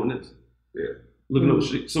not doing this. Yeah, looking up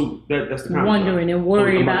shit. So that's the kind wondering and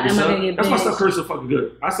worried about am I gonna get benched? That's why Steph Curry's so fucking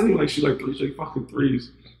good. I seen him like shoot like fucking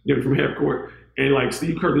threes, get it from half court, and like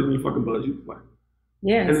Steve Kerr didn't even fucking budge you. Like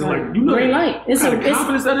yeah, and it's like you know green light. It's a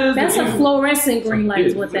confidence that is. That's a fluorescent green light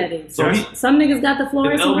is what that is. So some niggas got the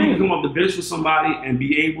fluorescent. If LB can come off the bench with somebody and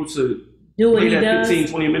be able to do what play he that does.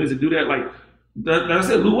 15-20 minutes and do that like. That's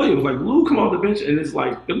it, Lou Williams. Like, Lou come off the bench and it's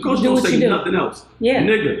like, the coach don't say nothing else. Yeah.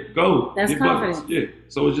 Nigga, go. That's confidence. Yeah.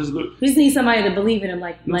 So it's just good. We just need somebody to believe in him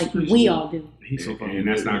like we all do. He's so fucking and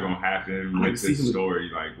that's not going to happen with the story,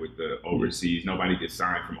 like with the overseas. Nobody gets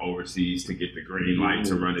signed from overseas to get the green light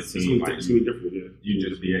to run a team. Like, it's really different, yeah. You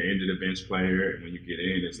just be an end of the bench player, and when you get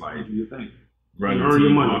in, it's like, run the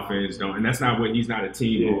team offense, and that's not what he's not a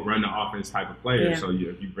team who run the offense type of player. So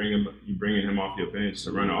if you bringing him off your bench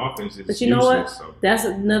to run the offense, it's but you know what? So. That's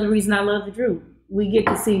another reason I love the Drew. We get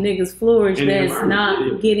to see niggas flourish that's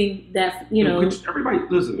not getting that, Everybody,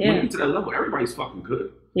 listen, when you get to that level, everybody's fucking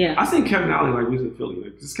good. Yeah. I think Kevin Allen, like, he's in Philly.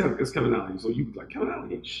 Like, it's Kevin Allen. So you, like, Kevin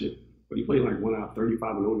Allen ain't shit. But he played, like, 1 out of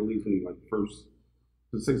 35 in the league when he, like, first.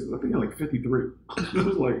 I think he had, like, 53. It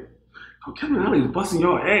was like, oh, Kevin Allen is busting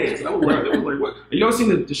your ass. It was like, what? And y'all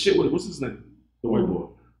seen the shit with, what's his name? The white boy.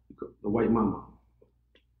 The white mama.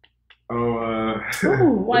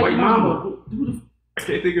 White mama. I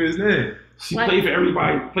can't think of his name. She played for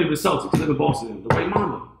everybody, played for the Celtics, lived in Boston. The white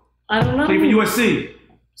mama. I don't know. Played for USC.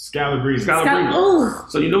 Scalabrine.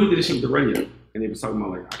 So you know he did this shit with the radio. And they was talking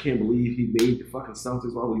about, like, I can't believe he made the fucking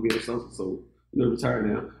Celtics. Why would he be in the Celtics? So, retired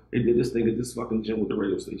now. They did this thing at this fucking gym with the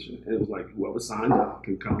radio station. And it was like, whoever signed up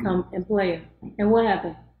can come and play. And what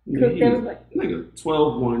happened? Cooked everybody? Nigga,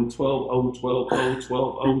 12-1, 12-0, 12-0,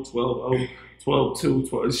 12-0, 12-0, 12-2,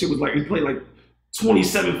 12. This shit was like, he played like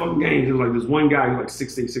 27 fucking games. It was like this one guy who was like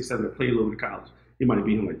 6'8", 6'7", that played a little bit of college. He might have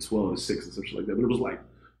beat him like 12 or 6 or some shit like that. But it was like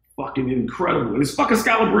fucking incredible. And it's fucking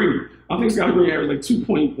Scalabrine. I think Scalabrine averaged like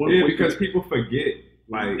 2.1. Yeah, because people forget.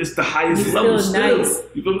 Like, it's the highest level still. Nice.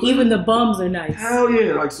 Even the bums are nice. Hell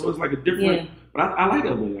yeah. Like, so it's like a different. But I like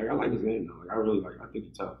that one. Like, I like his game though. Like, I really like. I think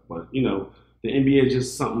he's tough. But the NBA is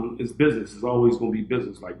just something. It's business. It's always going to be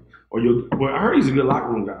business. Like, well, I heard he's a good locker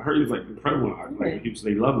room guy. I heard he was like incredible. Like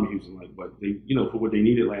Houston, they love him in Houston. Like, but they, for what they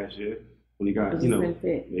needed last year when he got,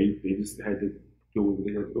 they just had to go with what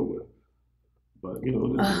they had to go with. But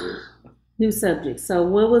new subject. So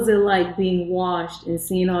what was it like being washed and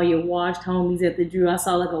seeing all your washed homies at the Drew? I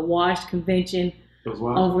saw like a washed convention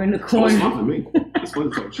over in the corner. It's fun for me. It's fun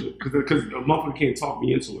to talk shit. Because a motherfucker can't talk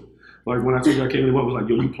me into it. Like when I told you I came in, I was like,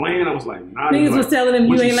 yo, you playing? I was like, nah. Niggas was telling them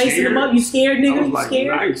you ain't lacing them up. You scared, nigga? I was like,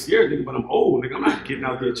 nah, I ain't scared, nigga, but I'm old, nigga. I'm not getting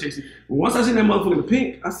out there chasing. But once I seen that motherfucker in the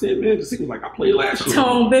pink, I said, man, the was like, I played last year.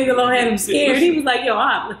 Tone Bigelow had him scared. He was like, yo,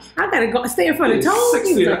 I gotta go stay in front of Tone.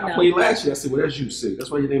 He was like, I played last year. I said, well, that's you, Sick. That's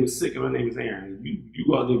why your name is Sick and my name is Aaron. You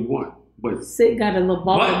go out there if you want. But Sick got a little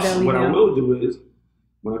ball belly. What I will do is,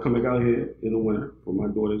 when I come back out here in the winter for my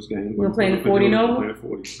daughter's game, we're playing 40 and over?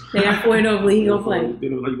 They got 40 and over, he gonna play. Then they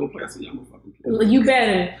was like, you gonna play? I said, yeah, I'm gonna fucking play. You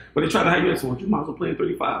better. But they tried to hype me up, so you might as well play in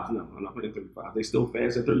 35. No, I'm not playing 35. They still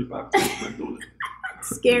fast at 35. I'm not doing it.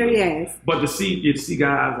 Scary ass. But to see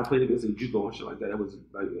guys I played against in judo and shit like that, it was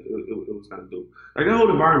like it was kind of dope. Like that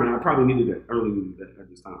whole environment, I probably needed that. I really needed that at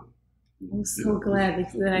this time. I'm so glad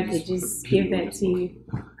that I could just give that to you.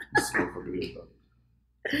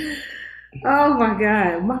 Oh my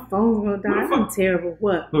God, my phone's gonna die. I'm terrible.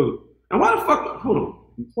 What? Who? And why the fuck? Hold on.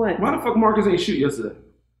 What? Why the fuck Marcus ain't shoot yesterday?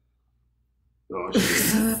 Oh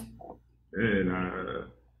shit. And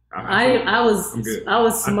I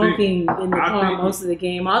was smoking in the car most of the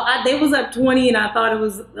game. They was up 20, and I thought it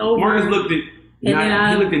was over. Marcus looked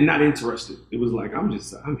at not interested. It was like I'm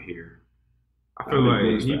here. I feel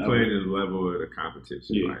like he played at the level of the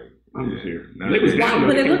competition. Yeah. Like, I'm here. But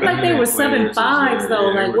it looked like they were 7-5s though.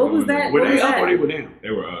 Like, what was that? Were they up or they were down?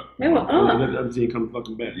 They were up. They were up. The other team come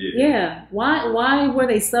fucking back. Yeah. Why were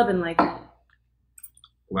they subbing like that?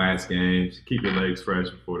 Last games, keep your legs fresh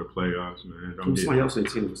before the playoffs, man. Somebody else in the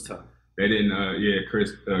team was tough. They didn't.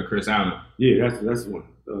 Chris Allen. Yeah, that's the one.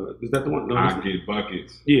 Is that the one? No, I get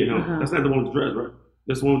buckets. Yeah, no, that's not the one with the dreads, right?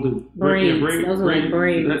 That's the one with the braids. Those were like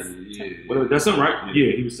braids. That's something, right?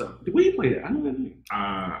 Yeah, he was tough. Where he played at? I know that name.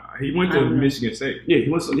 He went to Michigan State. Yeah, he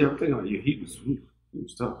went. Yeah, I'm thinking. Yeah, he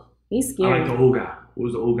was tough. He's scary. I like the old guy. What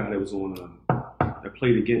was the old guy that was on that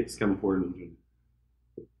played against Kevin Porter and them?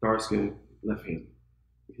 Dark skin, left hand.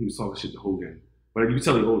 He was talking shit the whole game. But you can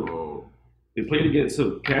tell he old. They played against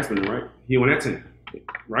Casman, right? He on that team,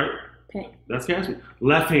 right? Okay. That's Casman.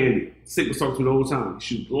 Left-handed. Sick was talking to him the whole time. He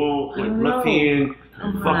shoot long, like left hand,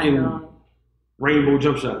 fucking rainbow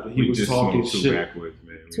jump shot. But he was talking shit. Backwards,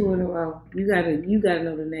 man. 2 in a row. You gotta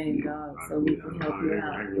know the name, dog, so we can help you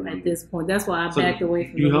out at this point. That's why I backed away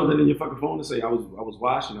from. You held that in your fucking phone to say I was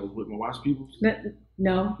washing. I was with my wash people.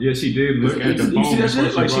 No. Yeah, she did look at the phone. You see that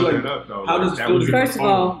shit? Like she like, how does it feel? First of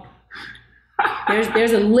all,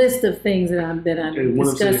 there's a list of things that I'm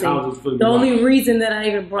discussing. The only reason that I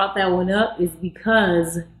even brought that one up is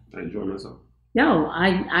because I enjoy myself. No,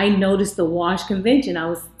 I noticed the wash convention. I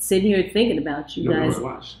was sitting here thinking about you guys.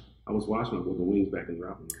 I was watching with the wings back and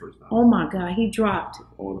dropping the first time. Oh my God, he dropped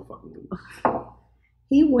all the fucking wings.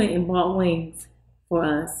 He went and bought wings for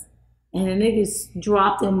us, and the niggas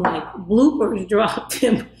dropped him like bloopers. Dropped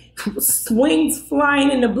him, wings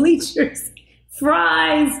flying in the bleachers,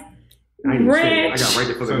 fries. I got right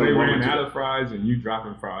there for so they ran out of fries, and you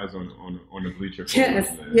dropping fries on the bleacher.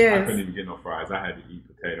 Yes, man. yes. I couldn't even get no fries. I had to eat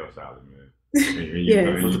potato salad, man.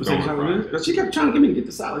 But she kept trying to get me to get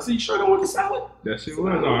the salad. So you sure don't want the salad? That shit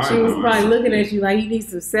was all right. She was probably looking at you like you need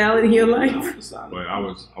some salad in your life. But I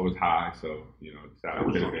was high, so the salad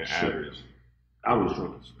could have been average. I was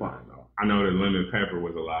drunk as fuck, though. I know the lemon pepper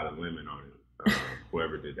was a lot of lemon on it.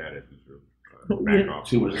 Whoever did that at the truth. Back off.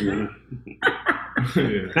 Too much lemon.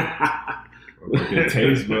 Yeah.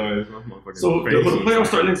 Taste buds. So the playoffs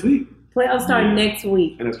start next week. Playoffs start next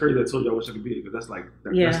week. And that's crazy. I told you I wish I could be it because that's like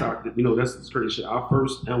that's our, that's crazy shit. Our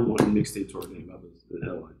first L1 mixtape tour game ever in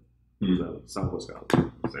LA. It was Southwest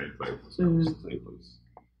College. Same place. Same place.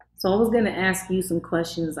 So I was gonna ask you some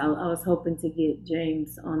questions. I was hoping to get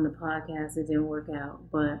James on the podcast. It didn't work out,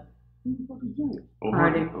 but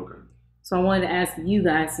Harden. Okay. So I wanted to ask you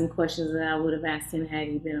guys some questions that I would have asked him had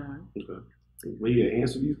he been on. Okay. Will you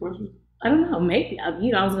answer these questions? I don't know. Maybe I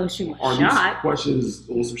was gonna shoot my Are shot. These questions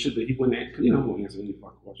on some shit that he wouldn't answer? I'm gonna answer any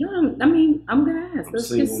fucking question. No, I mean I'm gonna ask. Let's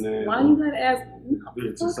just. Why you gotta ask?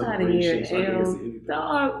 Fuck out of here,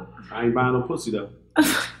 dog. I ain't buying no pussy though.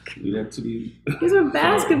 You have to be. These are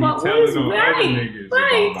basketball.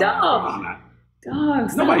 Right, dog.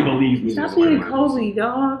 Dog. Nobody believes me. Stop being Kobe,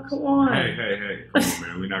 dog. Come on. Hey, come on,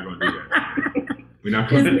 man. We're not gonna do that. We're not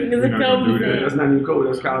gonna do that. That's not even Kobe.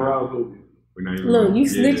 That's Colorado Kobe. Look, you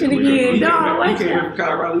snitching again, dog. He came from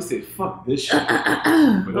Colorado. He said, "Fuck this shit."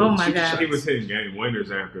 Oh my god. He was hitting game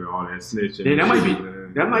winners after all that snitching. Yeah,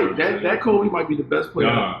 that Kobe might be the best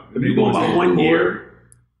player. If you go about 1 year.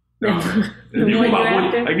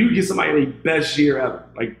 If you get somebody in their best year ever,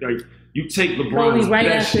 like you take LeBron's Kobe right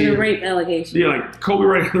best after year. the rape allegation. Yeah, like Kobe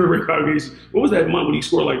right after the rape allegation. What was that month when he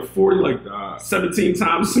scored like 40, 17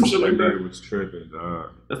 times, some shit like that? It was tripping.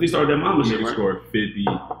 That's when he started that mama shit, He right? scored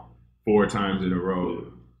 54 times in a row.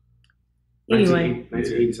 Anyway,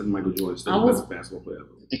 1987 Michael Jordan still the best basketball player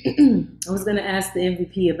ever. I was gonna ask the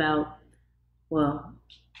MVP about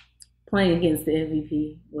playing against the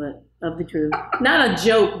MVP, of the truth. Not a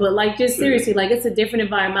joke, but just seriously, it's a different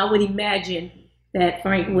environment. I would imagine that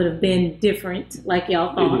Frank would have been different, like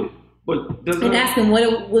y'all thought. But and ask him what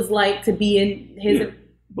it was like to be in his. Yeah,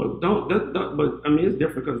 but I mean, it's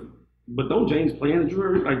different because. But don't James play in the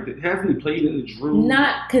Drew? Hasn't he played in the Drew?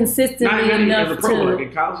 Not consistently enough as a pro,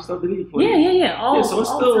 in college and stuff. Did he play? Yeah. So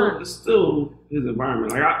it's still his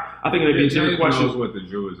environment. I think it'd be a different question. Knows what the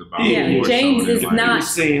Drew is about. Yeah, James is not.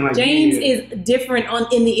 James is different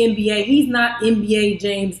in the NBA. He's not NBA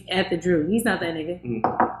James at the Drew. He's not that nigga.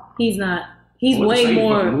 He's not. He's way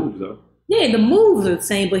more. Moves, though. Yeah, the moves are the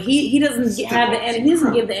same, but he doesn't have he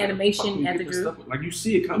doesn't give the animation at the Drew. Like you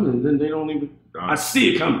see it coming, and then they don't even. I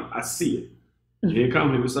see it coming. I see it. Here it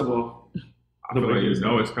comes. It was off. I feel like you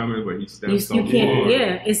know it's coming, but he steps so far.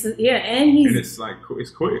 Yeah, and it's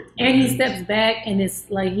it's quick. And he steps back, and it's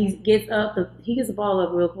like he gets up. He gets the ball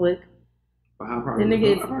up real quick. But how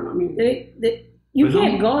you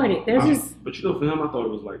can't guard it. There's just. But for him, I thought it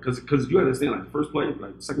was because you understand the first play,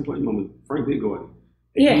 the second play, Frank did go at it.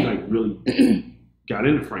 Yeah. He really got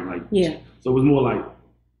into Frank. So it was more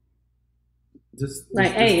this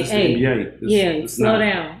hey, NBA. Slow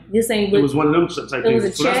down. This ain't. It was one of them type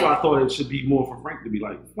things. So check. that's why I thought it should be more for Frank to be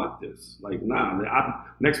fuck this.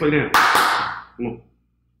 Next play down. Come on.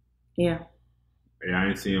 Yeah. Hey, I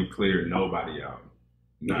didn't see him clear nobody out.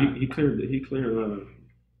 No, he cleared. What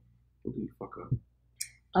did he fuck up?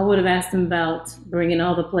 I would have asked him about bringing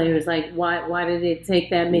all the players. Why did it take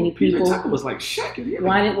that many people? Tucker was Shaq.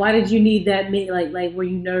 Why did you need that many? Were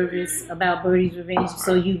you nervous about Birdie's revenge?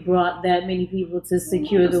 So you brought that many people to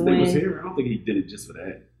secure the win. Was here. I don't think he did it just for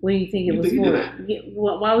that. What do you think it was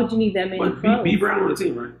for? Why would you need that many? B Brown on the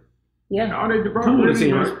team, right? Yeah. All they brought on the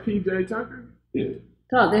team, right? PJ Tucker. Yeah.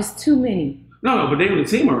 Dog, there's too many. No, but they on the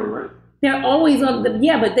team already, right? They're always on but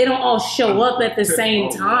they don't all show up at the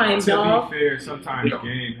same time, dog. To be fair, sometimes the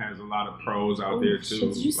game has a lot of pros out there too.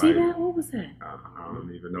 Did you see that? What was that? I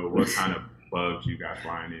don't even know what kind of bugs you got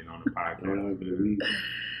flying in on the podcast.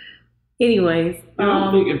 Anyways,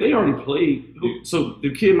 I think if they already played, so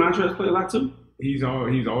the kid Montrez play a lot too. He's the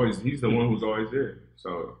one who's always there.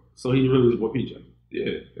 So he really was what PJ.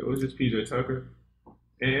 Yeah, it was just PJ Tucker,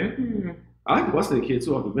 and I like the Weston kid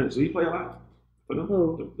too off the bench. So he play a lot. The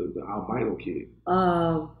albino kid.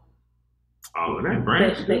 That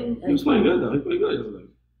Branch. He was playing good though. He played good yesterday.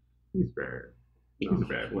 He's bad. He's a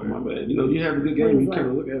bad player. My bad. You have a good game. You kind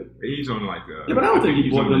of look at it. He's on yeah, but I don't think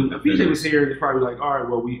he's on them. If PJ was here, it's probably all right.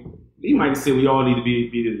 Well, he might say we all need to be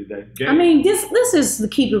here today. I mean, this is to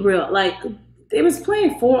keep it real. They was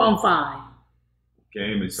playing 4-on-5.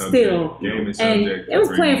 Game is subject. Still, game is subject. It was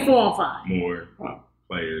playing 4-on-5. More.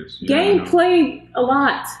 players. Game played a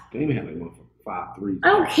lot. Game had like 1 for 5 3. I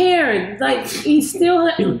don't care. Like he still.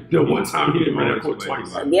 The one time he didn't run that court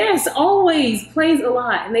twice. Yes, always plays a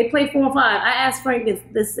lot, and they play 4 and 5. I asked Frank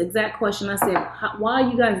this exact question. I said, "Why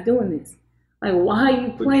are you guys doing this? Like, why are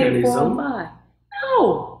you playing 4 and 5?"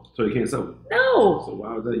 No. So they can't sell it. No. So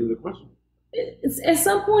why was that even a question? At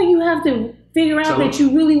some point, you have to figure out that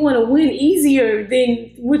you really want to win easier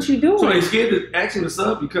than what you're doing. So they scared to ask him to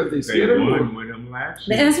sub because they scared they him. won with him last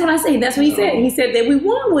year. That's what I say. That's what he said. He said that we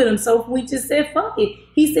won with him, so we just said fuck it.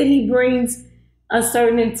 He said he brings a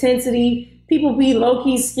certain intensity. People be low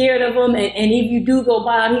key scared of him, and if you do go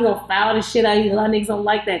by him, he gonna foul the shit out of you. A lot of niggas don't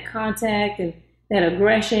like that contact and that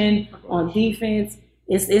aggression on defense.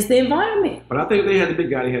 It's the environment. But I think they had the big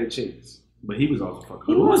guy. They had a chance, but he was also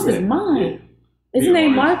fucking. He lost his mind. Is his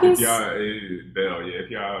name Marcus? If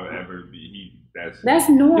y'all ever be, that's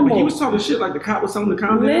normal. Yeah, but he was talking shit like the cop was telling the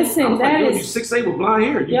comment. Listen, that is 6'8" with blonde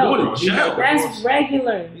hair. You're going to jail. That's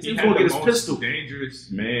regular. He's going to get his pistol.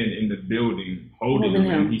 Dangerous man in the building holding him,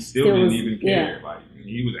 and he still didn't even care. Yeah. Like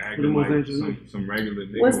he was acting like some regular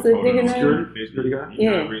nigga. What's the nigga name? Security guy.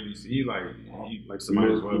 Yeah. Not really. He might as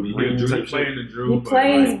well be here. He playing the Drew. He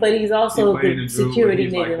plays, but he's also he the security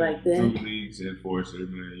nigga like that. Drew League's enforcer,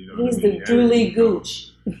 man. You know he's what I mean? the Drew League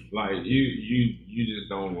gooch. Like you just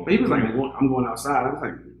don't want. He was like, I'm going outside. I was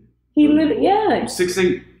like, he literally, yeah.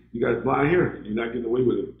 6'8". You got blonde hair. You're not getting away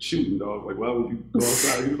with it. Shooting, dog. Like, why would you go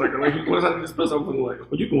outside? He was like you go outside and just piss. I'm like, oh,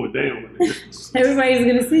 you're going down. Everybody's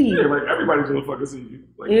gonna see you. Yeah, like everybody's gonna fucking see you.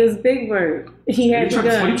 Like, it was Big Bird. He had the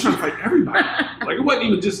gun. He's trying to fight everybody. Like it wasn't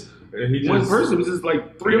even just one person. It was just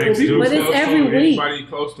like 3 or 4 people. But it's every week. Everybody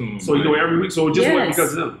close to him. So you know every week. So it just wasn't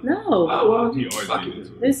because of them. No. Oh well, he always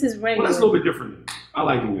this is regular. Well, that's a little bit different. I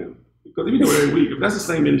like him now. Because if you do it every week, if that's the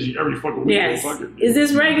same energy every fucking week, yes. Is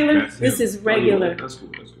this regular? This is regular. That's cool.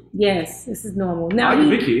 That's cool. Yes, this is normal. Now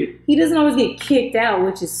he doesn't always get kicked out,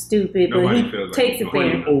 which is stupid, but he takes it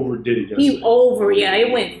there. He overdid it.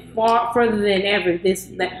 It went far further than ever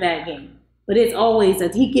that game. But it's always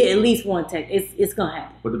he get at least one tech. It's gonna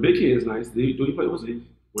happen. But the big kid is nice. Do he play? What's he?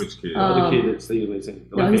 Which kid? The kid that stayed in Lake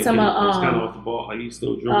No, he's talking about he's kind of off the ball. Like he's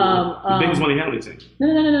still dribbling. The biggest one he had on Lake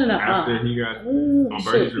No. After he got on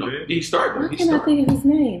Birdie's revenge, he started. Why can't I think of his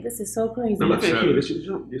name? This is so crazy. Number 7. This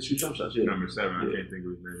shoot jump shots. Yeah. Number 7. I can't think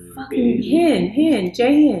of his name. Fucking J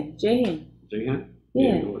Hen.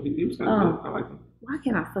 Yeah. He was kind of good. I like him. Why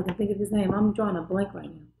can't I fucking think of his name? I'm drawing a blank right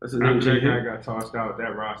now. That's his name. After that guy got tossed out,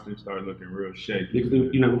 that roster started looking real shaky.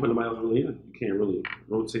 You're not gonna put nobody else really in. You can't really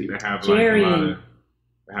rotate. They have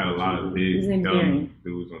They had a lot of big, dumb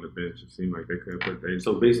dudes on the bench. It seemed like they couldn't put their...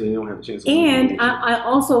 So basically, they don't have a chance. And I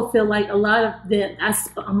also feel like a lot of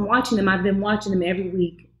I'm watching them. I've been watching them every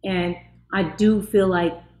week. And I do feel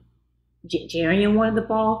like Jarian wanted the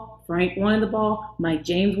ball. Frank wanted the ball. Mike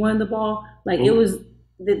James wanted the ball. Like, it was...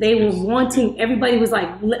 that they were wanting... Everybody was like,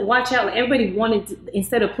 watch out. Like, everybody wanted to,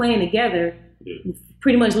 instead of playing together,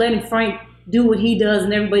 pretty much letting Frank do what he does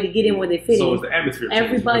and everybody get in where they fit in. So it's the atmosphere.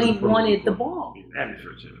 Everybody wanted the ball.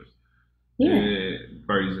 Atmosphere changes. Yeah. And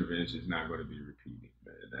Birdie's revenge is not going to be repeated,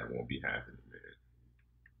 man. That won't be happening, man.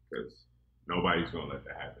 Because nobody's going to let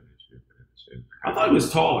that happen this year. I thought he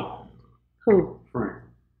was taller. Who? Frank.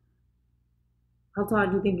 How tall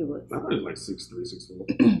do you think he was? I thought he was like 6'3",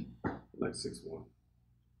 6'4". Like 6'1".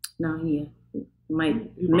 No,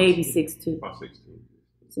 maybe 6'2". About 6'2".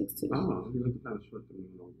 6'2". I don't know. He looked kind of short to me.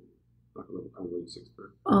 I'm really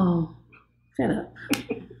 6'3". Oh, shut up.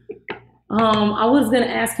 I was going to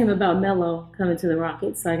ask him about Michel'le coming to the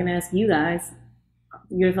Rockets, so I can ask you guys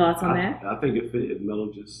your thoughts on that. I think if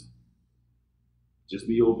Michel'le just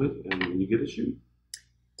be open and when you get a shoot.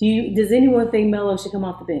 Does anyone think Michel'le should come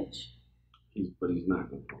off the bench? But he's not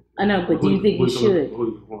going to. I know, but do you think he should?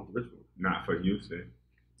 Not for Houston.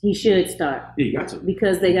 He should start. Yeah, he got to.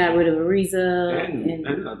 Because they got rid of Ariza and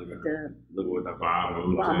another guy. Look what the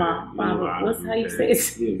Bible. What's how you say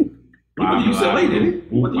it? Yeah. He went to UCLA, didn't he?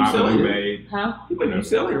 He went to UCLA. Huh? He went to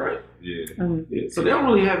UCLA, right? Yeah. So they don't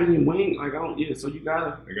really have any wing. Like, so you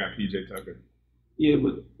gotta. They got PJ Tucker. Yeah,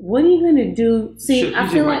 but. What are you gonna do? See, I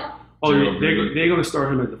feel like. Oh, they're gonna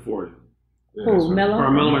start him at the 4. Who, Michel'le?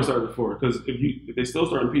 Michel'le might start at the 4. Because if they still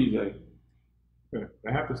start PJ. Yeah,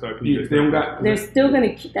 they have to start PJ. They're still going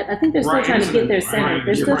to keep that. I think they're still trying to get their center.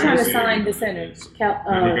 They're still trying to sign the center. He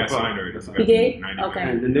got signed already. He did? Okay.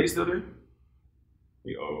 And the Knicks still there?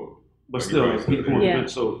 But still, he come on the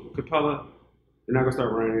bench. So Capella, they're not going to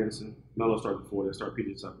start Ryan Anderson. Michel'le start before. They start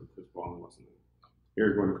PJ Tucker, Chris Paul, and what's his name.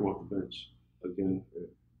 Eric going to come off the bench again.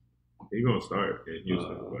 He's going to start in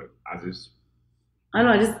Houston, but I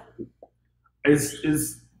know, Is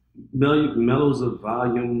Michel'le's a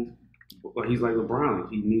volume Like he's like LeBron.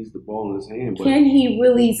 Like he needs the ball in his hand. But can he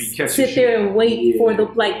really sit there and wait for the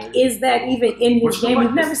like? Is that even in his game?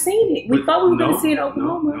 We've never seen it. We thought we were going to see it in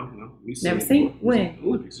Oklahoma. No. We've never seen it. When?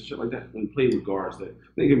 Olympics and shit like that. When he played with guards, that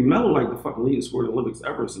they give Melo like the fucking leading scorer in the Olympics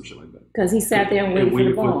ever, or some shit like that. Because he sat there and waited for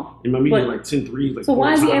the ball. Remember, he had like 10 threes. Like so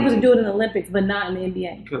why is he able to it do it in the Olympics but not in the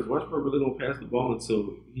NBA? Because Westbrook really don't pass the ball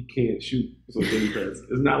until he can't shoot. So then he passes.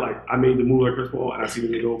 It's not like I made the move like Chris Paul and I see the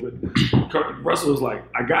nigga open. Russell was like,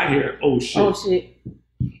 I got here. Oh shit.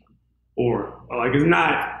 Or like it's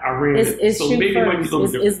not. I ran. It's so shoot maybe first. It might be a little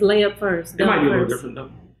different. It's layup first. It might be a little first. different though.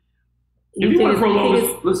 You think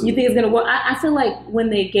it's going to work? I feel like when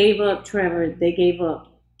they gave up Trevor, they gave up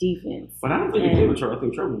defense. But I don't think they gave up Trevor. I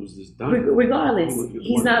think Trevor was just done. Regardless,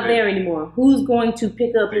 he's not there anymore. Who's going to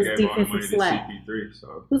pick up his defensive slack?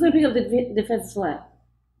 So. Who's going to pick up the defensive slack?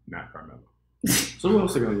 Not Carmelo. So who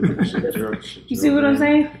else are going to do? You see what I'm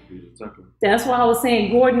saying? That's why I was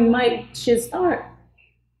saying Gordon should start.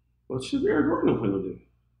 Well, should Eric Gordon play no day?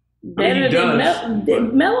 Better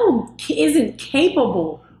than Melo isn't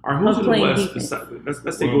capable. Who's in the West?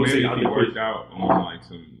 Let's take Golden State out the equation. Worked out on like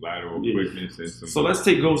some lateral quickness and some. So let's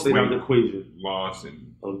take Golden State out the equation. Loss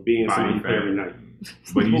and of being somebody for every night.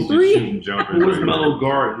 But he's just shooting jumpers. Who is Melo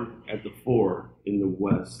guarding at the 4 in the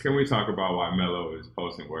West? Can we talk about why Melo is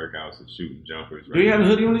posting workouts and shooting jumpers? Do you have a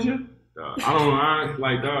hoodie on this yet?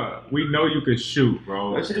 We know you can shoot,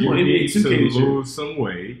 bro. You need to lose some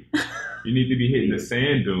weight. You need to be hitting the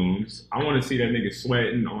sand dunes. I want to see that nigga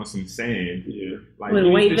sweating on some sand. Yeah. Like, with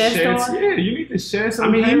weight vest on? Yeah, you need to shed some.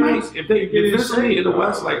 I mean, he might, if they're saying in the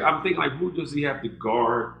West, like, I'm thinking, like, who does he have to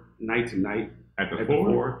guard night to night? At the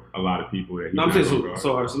 4? A lot of people that he I'm saying,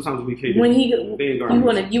 so sometimes we can't. When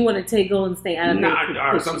you want to take Golden State out of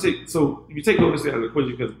the so if you take Golden State out of the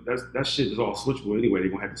equation, because that shit is all switchable anyway. They're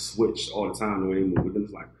going to have to switch all the time the way they move. But then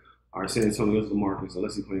it's like, all right, San Antonio's the market, so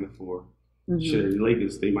let's see playing at 4. Shit, the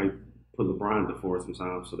Lakers, they might put LeBron at the 4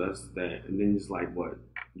 sometimes, so that's that. And then it's like, what?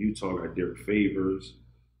 Utah got Derek Favors.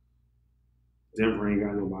 Denver ain't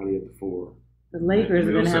got nobody at the 4. The Lakers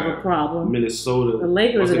are going to have a problem. Minnesota. The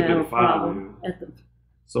Lakers are going to have a problem.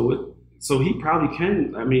 So he probably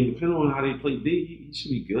can. I mean, depending on how they play D, he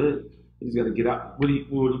should be good. He's got to get out.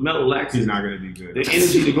 What Melo lacks he's not going to be good. The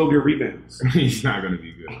energy to go get rebounds. He's not going to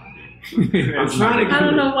be good. I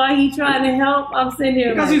don't know why he's trying to help. I'm sitting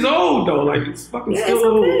here because he's old though. Like it's fucking still it's okay.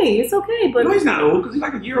 Old. It's okay, but no, he's not old because he's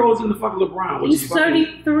like a year older than the fucking LeBron. He's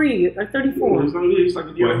 33 or 34. He's like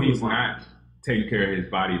a year older. He's not taking care of his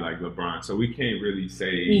body like LeBron, so we can't really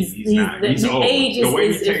say he's not. He's old. Age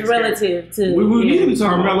is relative to. We need to be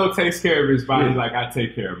talking about Carmelo takes care of his body like I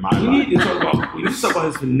take care of my body. We need to talk about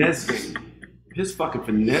his finesse game. His fucking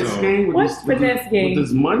finesse game. What's finesse game? With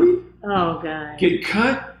his money? Oh god. Get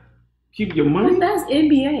cut. Keep your money. But that's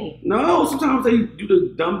NBA. No, sometimes they do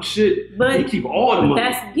the dumb shit. But they keep all the money.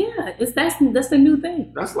 That's the new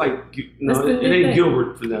thing. That's like it ain't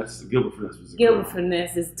Gilbert finesse. Gilbert finesse was Gilbert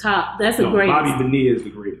finesse is top. That's the greatest. Bobby Bonilla is the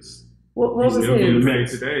greatest. What was his?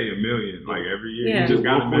 Today $1 million like every year. Yeah. He just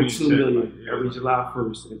got $1.2 million every July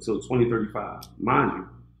 1st until 2035. Mind you,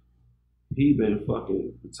 he been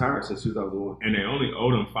fucking retired since 2001. And they only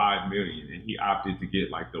owed him $5 million, and he opted to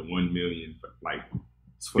get like the $1 million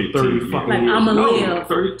for 30 fucking years. I'm going to live.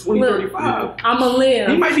 35. I'm going to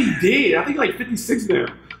live. He might be dead. I think like 56 now.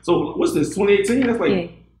 So what's this, 2018? That's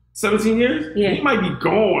like 17 years? Yeah. He might be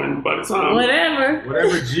gone by the time. Whatever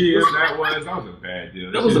GM that was a bad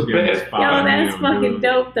deal. That was a bad Yo, that's fucking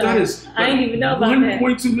dope though. I didn't even know about that.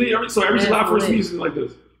 1.2 million. So every July 1st season like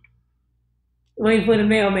this. Waiting for the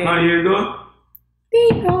mailman. How you doing?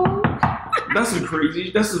 Miko. That's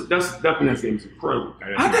crazy. That finesse game is incredible.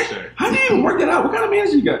 How do you even work that out? What kind of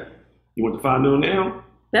manager you got? You want the $5 million now?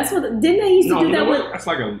 That's what. Didn't they used to do that with? That's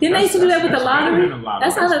like a. Didn't they used to do that with the lottery?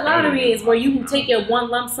 That's how the lottery is, where you can take your one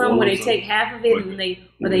lump sum, where they take half of it, and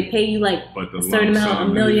they pay you like a certain amount,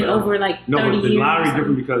 $1 million over like 30 years. No, the lottery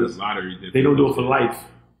different because they don't do it for life.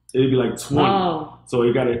 It'd be like 20. Oh. So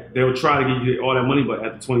they'll try to give you all that money, but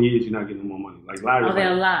after 20 years, you're not getting more money. Like lottery. Oh,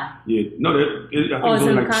 they'll lie. Yeah. No, I think it's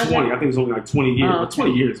only like 20. I think it's only like 20 years. But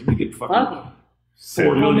 20 years, you get fucking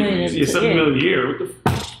 4 million. Yeah, 7 million a year. What the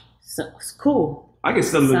So it's cool. I get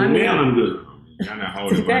 7 million now and I'm good.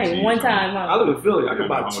 Today, one time. I live in Philly. I can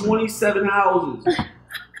buy 27 houses.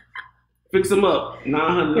 Fix them up.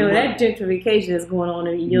 900. Yo, that gentrification is going on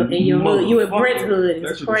in your hood. You in Brent's hood.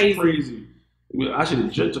 It's crazy. I should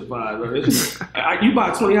have gentrified. You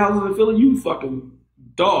buy 20 houses in Philly, you fucking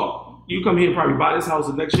dog. You come here and probably buy this house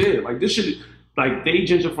the next year. Like this shit, like they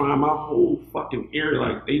gentrify my whole fucking area.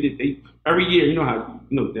 Like they every year. You know how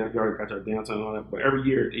y'all got your downtown and all that, but every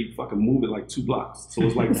year they fucking move it like 2 blocks. So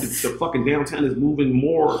it's like the fucking downtown is moving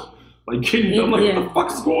more Like, getting, I'm like, what the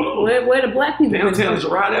fuck is going on? Where the black people? Downtown is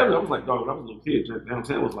Gerard Avenue. I was like, dog, when I was a little kid,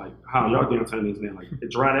 downtown was like, how y'all downtown is now? Like,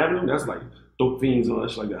 Gerard Avenue, that's like dope fiends and all that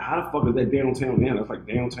shit like that. How the fuck is that downtown now? That's like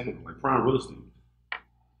downtown, like prime real estate.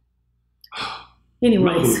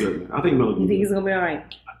 Anyways, good, I think Melo. You think he's gonna be all right?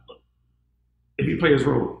 If he plays his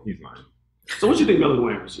role, he's fine. So what you think Melo's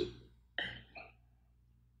wearing for shit?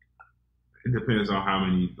 It depends on how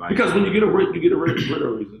many. Like, because when you get a rid of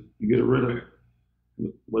reason, you get a rid of.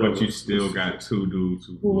 But you still got two dudes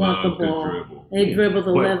who love the dribble. They dribble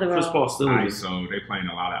the leather Chris off. Paul still ISO. They playing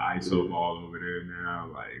a lot of ISO ball over there now.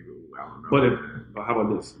 Like, I don't know. But how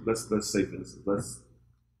about this? Let's say for instance,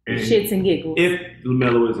 shits and giggles. If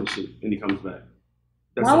LaMelo isn't shit and he comes back,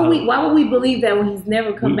 why would we believe that when he's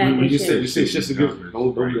never come back in shape? You said shit's and giggles.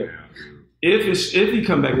 Don't do that. If he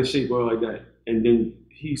come back in shape, bro, like that, and then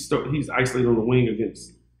he's isolated on the wing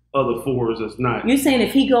against other fours that's not. You're saying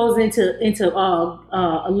if he goes into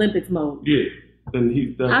Olympics mode? Yeah,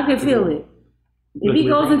 then I can feel it. If he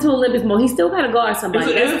goes into Olympics mode, he's still got to guard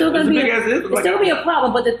somebody. It's still going to be a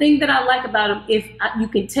problem. But the thing that I like about him, if you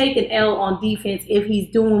can take an L on defense, if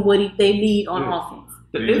he's doing what they need on offense,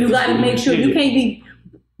 you got to make sure you can't be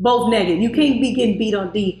both negative. You can't be getting beat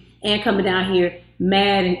on D and coming down here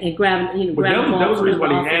mad and grabbing. Grabbing that was the reason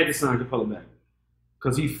why they had to sign Capella back.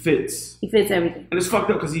 Because he fits. He fits everything. And it's fucked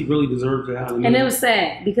up because he really deserves it. And it was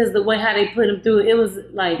sad because the way how they put him through it was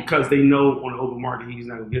like. Because they know on the open market he's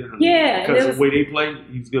not going to get 100. Yeah. Because the way they play,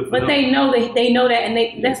 he's good for them. But they know that,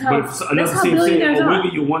 and that's how billionaires are. We'll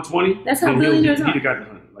give you 120. That's how billionaires are. He'd have got the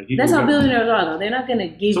 100. That's how billionaires are, though. They're not going to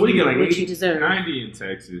give you what you deserve. 90 in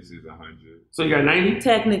Texas is 100. So you got 90?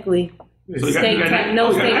 Technically. So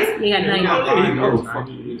no states. You got 90.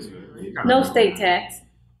 No state tax.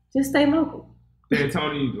 Just stay local.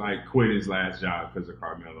 D'Antoni quit his last job because of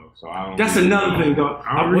Carmelo, so I don't. That's another thing, though.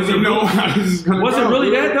 I don't really know how this is gonna. Was it really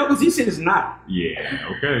that though? Because he said it's not. Yeah.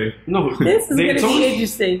 Okay. No. This is gonna be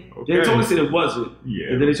interesting. D'Antoni said it wasn't. Yeah.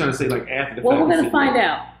 And then they're trying to say after the fact. Well, we're gonna find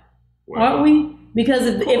out, aren't we? Because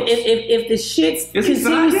if the shit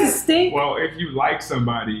continues to stink. Well, if you like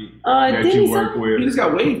somebody that you work with, he just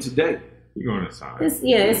got waived today. You're gonna sign.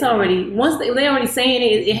 It's already once they already saying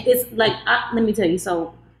it. It's like let me tell you.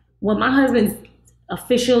 So when my husband's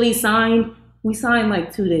officially signed, we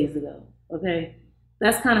signed 2 days ago. Okay,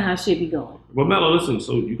 that's kind of how shit be going. Well, Melo, listen.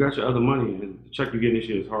 So you got your other money, and the check you're getting this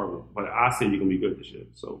year is horrible. But I say you're gonna be good this year,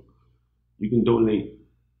 so you can donate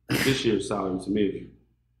this year's salary to me. If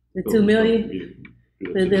you the $2 million,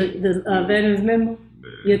 the veterans memo,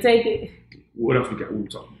 you'll take it. What else we got? We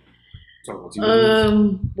talking about TV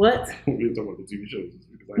shows. What? We didn't talk about the TV shows.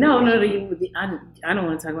 No, I don't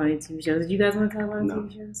want to talk about any TV shows. Did you guys want to talk about any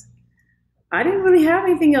TV shows? I didn't really have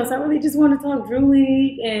anything else. I really just want to talk Drew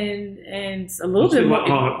League and a little bit more.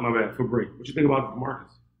 My bad. For break. What you think about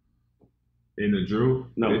Marcus? In the Drew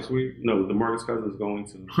this week? No, the Marcus Cousins going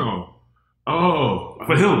to. Oh,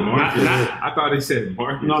 for him. Marcus. I thought he said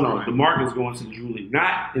Marcus. No, the Marcus going to the Drew League.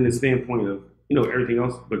 Not in the standpoint of everything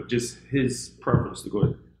else, but just his preference to go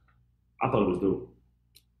ahead. I thought it was dope.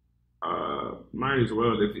 Might as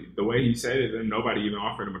well. The way he said it, then nobody even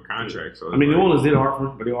offered him a contract. So New Orleans did offer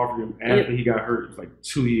him, but they offered him after he got hurt. It was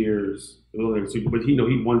 2 years. It was only 2 years, but he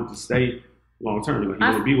wanted to stay long term. He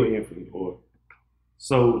wanted to be with Anthony.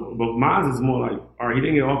 But mine is more all right, he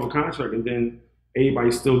didn't get offered a contract, and then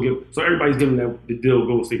everybody's giving the deal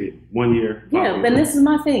Golden State 1 year. Yeah, but this is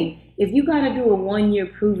my thing. If you got to do a 1 year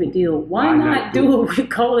prove it deal, why not do it with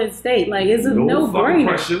Golden State? It's a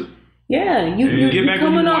no-brainer. Yeah, you're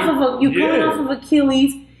coming off of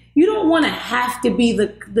Achilles. You don't want to have to be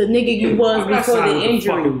the nigga you was before the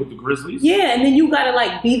injury. With the Grizzlies. Yeah, and then you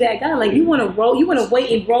gotta be that guy. You want to roll. You want to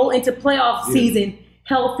wait and roll into playoff season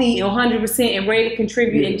healthy and 100% and ready to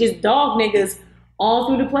contribute and just dog niggas all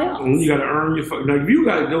through the playoffs. And you got to earn your fucking. If you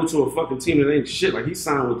got to go to a fucking team that ain't shit, he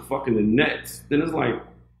signed with fucking the Nets, then it's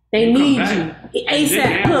they need you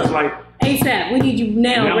ASAP. Look. ASAP, we need you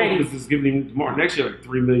now ready. Because it's giving him tomorrow next year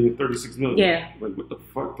 $3 million, $36 million. Yeah. What the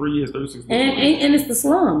fuck? 3 years, $36 million. And it's the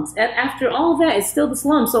slums. After all that, it's still the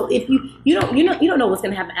slums. So if you don't know what's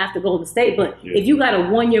gonna happen after Golden State, but if you got a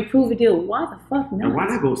 1 year prove it deal, why the fuck not? And why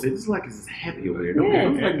not Golden State? This is it's happy over there.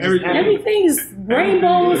 Yeah. Everything is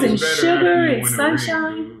rainbows and sugar and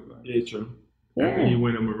sunshine. Yeah, true. After you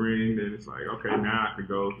win a ring, then it's okay, now I could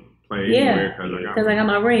go play anywhere because I got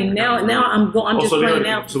my ring. Now I'm just playing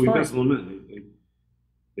now. So we pencil them in.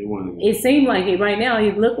 They won. It seemed like it right now.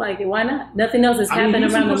 It looked like it. Why not? Nothing else has happened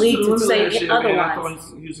around the league to say otherwise. I thought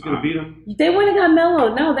he was going to beat him. They went and got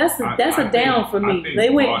Melo. No, that's a down for me. They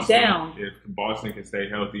went down. If Boston can stay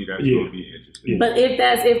healthy, that's going to be interesting. But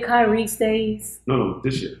if Kyrie stays, no,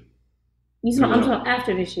 this year. I'm talking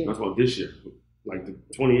after this year. That's about this year. Like the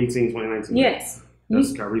 2018, 2019. Yes.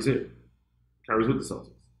 That's Kyrie's here. Kyrie's with the Celtics.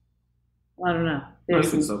 I don't know. They're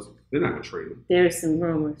not going to trade him. There's some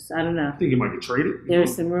rumors. I don't know. I think he might get traded.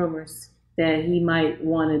 There's some rumors that he might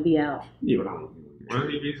want to be out. Yeah, but I don't know. Well,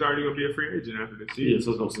 he's already going to be a free agent after this season. Yeah, so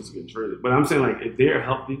there's no sense of getting traded. But I'm saying, like, if they're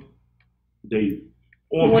healthy,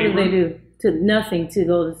 what do they do? Nothing to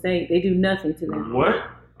Golden State. They do nothing to them. What?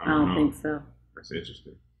 I don't think so. That's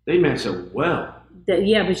interesting. They match up well.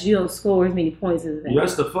 Yeah, but you don't score as many points as that.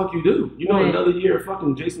 Yes, the fuck you do. You know, another year of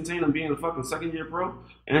fucking Jason Tatum being a fucking second-year pro,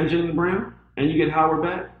 and Jaylen Brown, and you get Howard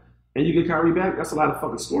back, and you get Kyrie back. That's a lot of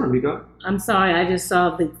fucking scoring, Miko. I'm sorry, I just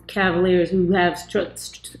saw the Cavaliers who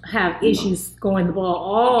have issues scoring the ball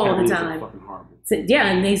all the time. Are fucking horrible. Yeah,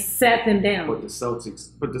 and they sat them down. But the Celtics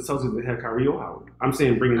they have Kyrie or Howard. I'm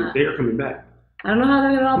saying they're coming back. I don't know how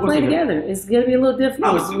they're going to all play together. It's going to be a little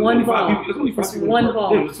difficult. No, it's one ball. It's one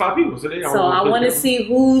ball. Yeah, it's 5 people. So I want to see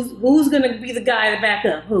who's going to be the guy to back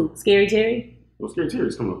up. Who? Scary Terry? Well, Scary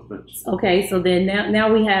Terry's coming off the bench. Okay, so then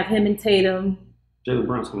now we have him and Tatum. Jaylen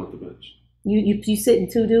Brown's coming off the bench. You sitting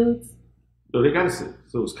two dudes? No, they got to sit.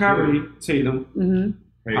 So it's Kyrie, Tatum,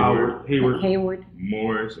 Hayward,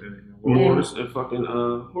 Morris, and fucking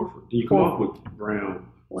Horford. Then you come off with Brown.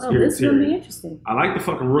 Wow, this is going to be interesting. I like the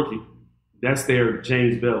fucking rookie. That's their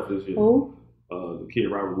James Bell for this year. Who? The kid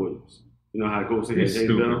Robert Williams. You know how it goes to He's James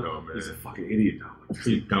stupid Bell? though, man. He's a fucking idiot though.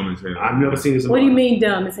 He's dumb as hell. I've never seen this. What do you mean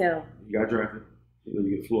dumb as hell? You got drafted.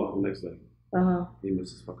 You get flew out the next day. He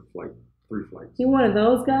missed his fucking flight. 3 flights. You one of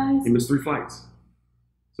those guys? He missed 3 flights.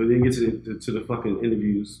 So he didn't get to the fucking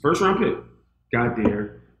interviews. First round pick. Got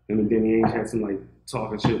there. Him and Danny Ainge had some like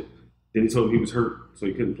talking shit. Then he told him he was hurt, so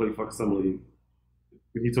he couldn't play fucking summer league.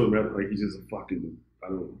 He told him like he's just a fucking I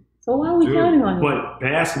don't know. So why are we counting on him? But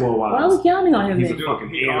basketball-wise, why are we counting on him? He's then? a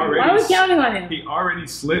fucking Why are we counting on him? He already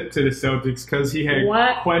slipped to the Celtics because he had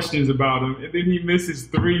questions about him, and then he misses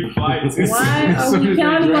 3 flights. Why are we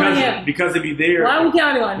counting on him? Because if he there, why are we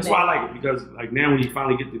counting on him? That's why I like it because like now when you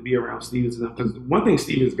finally get to be around Stevens and them, because one thing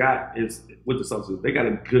Stevens got is with the Celtics, they got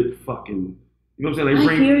a good fucking. You know what I'm saying?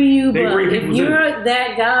 I hear you, but if you're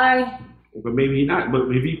that guy, but maybe he not.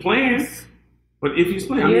 But if he playing. But if he's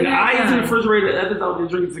playing, I mean, the eyes in the refrigerator, others out there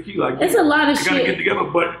drinking tequila. Like, it's a lot of shit. They gotta get together,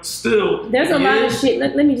 but still, there's a lot of shit.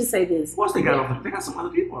 Let me just say this. Of course, they got some other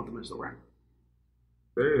people off the bench, though, right?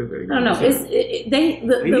 I don't know.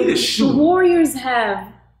 The Warriors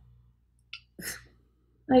have.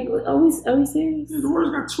 Like, are we serious? Yeah, the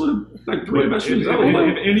Warriors got 3 of the best shooters.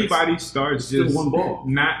 If anybody starts just one ball,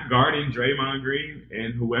 not guarding Draymond Green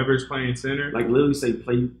and whoever's playing center, like literally say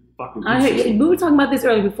play. We were talking about this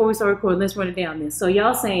earlier before we started recording. Let's run it down then. So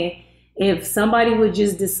y'all saying if somebody would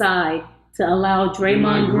just decide to allow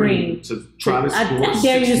Draymond Green to try to score I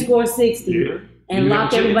dare you to score 60 and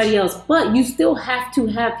lock everybody else, but you still have to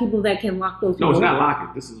have people that can lock those people. No, it's not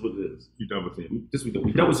locking. This is what it is. You double team.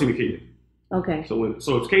 We double team KD. Okay. So if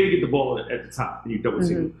KD get the ball at the top, and you double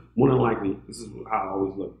team him. More than likely, this is how I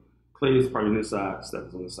always look. Clay is probably on this side, Steph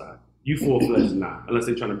is on this side. You 4 flash not, unless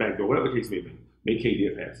they're trying to backdoor, whatever the case may be. Make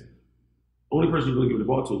KD a passer. Only person you really give the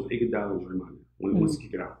ball to is Iguodala and Draymond when he wants to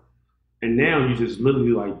kick it out. And now you just literally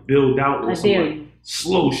like build out with some like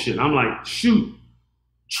slow shit. I'm like, shoot,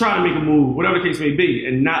 try to make a move, whatever the case may be,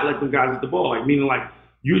 and not let them guys get the ball. Like meaning like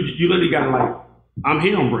you literally gotta like, I'm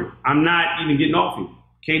here on break. I'm not even getting off you.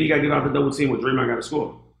 KD gotta get off the double team with Draymond gotta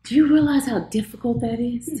score. Do you realize how difficult that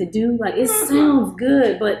is to do? Like, it sounds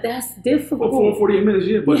good, but that's difficult. For 48 minutes,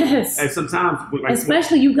 yeah. But yes. And sometimes, like,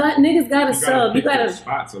 especially niggas got to sub. You got to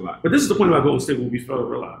spots a lot. But this is the point about Golden State. What we fail to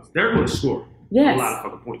realize, they're going to score a lot of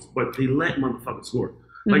fucking points, but they let motherfuckers score.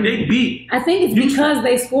 Like they beat. I think it's because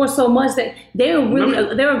they score so much that they're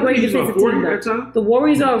a great defensive team. Though. The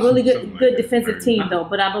Warriors are a really good defensive team though,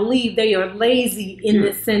 but I believe they are lazy in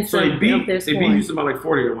the sense of their scoring. They beat Houston by like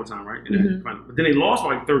 40 at one time, right? But then they lost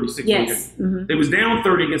by like 36. Yes. They was down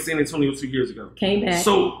 30 against San Antonio 2 years ago. Came back.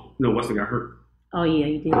 So Weston got hurt. Oh yeah,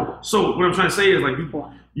 he did. So what I'm trying to say is like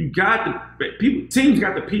you got teams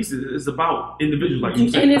got the pieces. It's about individuals, like you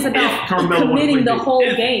said. And it's about committing the whole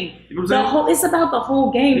game. You know it's about the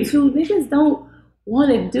whole game too. Niggas don't want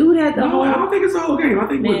to do that. I don't think it's the whole game. I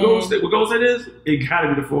think what Golden State is, it got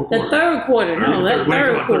to be the fourth quarter. The third quarter.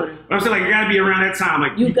 Third quarter. I'm saying like it got to be around that time.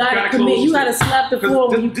 Like you got to commit. You got to slap the floor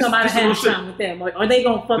when you come out of halftime with them, or they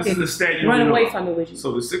gonna fucking run away from it with you.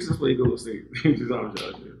 So the Sixers played Golden State,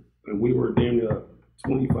 and we were damn near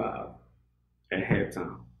 25 at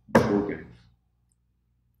halftime. Both games.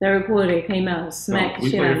 Third quarter, they came out and smacked the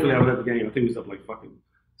shit out of them. The game. I think it was up like fucking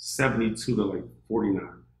 72 to like 49.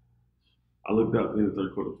 I looked up in the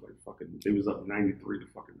third quarter, it was like fucking, it was up 93 to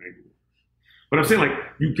fucking 91. But I'm saying, like,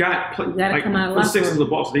 you got like come out the Sixers of the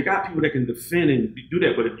ball, so they got people that can defend and do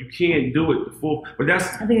that. But if you can't do it, but that's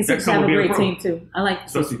I think it's have a great team too. I like.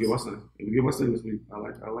 Especially get West End. We get West End this week. I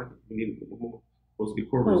like it. We need more. Supposed to get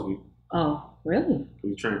Corver this week. Oh, really?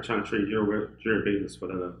 We're trying to trade Jared Davis for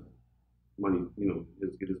the money. You know,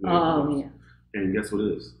 get his money. Oh yeah. And guess what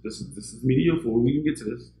it is? This is mediocre. When we can get to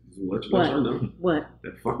this, let you know. What?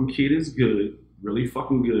 That fucking kid is good, really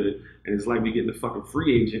fucking good, and it's like we getting a fucking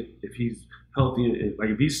free agent if he's healthy and like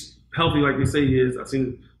if he's healthy like they say he is. I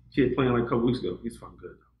seen a kid playing like a couple weeks ago. He's fucking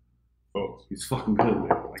good. Oh, he's fucking good, man.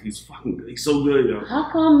 Like he's fucking good. He's so good, yo.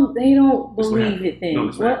 How come they don't believe it then? No,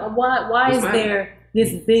 why is there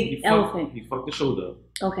this big elephant? He fucked the shoulder up.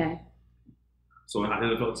 Okay. So how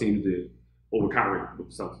NFL teams did over Kyrie with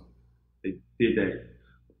the Celtics. They did that.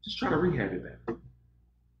 Just try to rehab it back.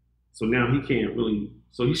 So now he can't really.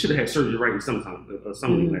 So he should have had surgery right in summertime,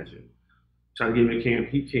 summer league last year. Try to get him in camp.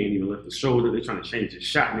 He can't even lift the shoulder. They're trying to change his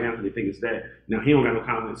shot now because they think it's that. Now he don't got no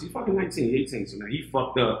confidence. He's fucking 19, 18. So now he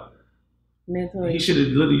fucked up. Mentally. He should have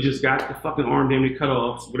literally just got the fucking arm damn cut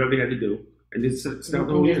off, whatever they had to do, and just sit out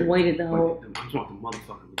the whole year. Waited the whole. I just want the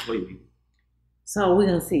motherfucker to play me. So we're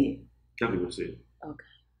gonna see it. Definitely gonna see it. Okay.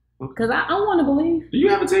 Because I want to believe. Do you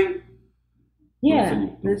have a team? Yeah,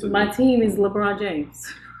 my team is LeBron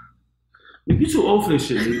James. You too old for this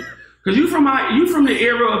shit, dude. Because you from the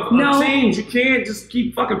era of teams. You can't just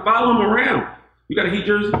keep fucking following them around. You got a Heat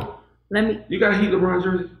jersey? You got a Heat LeBron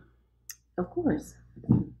jersey? Of course.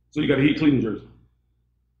 So you got a Heat Cleveland jersey?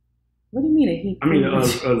 What do you mean a Heat? I mean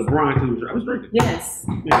LeBron Cleveland jersey. I was drinking. Yes.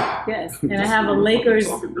 Yeah. Yes. And I have a Lakers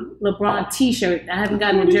LeBron T-shirt. I haven't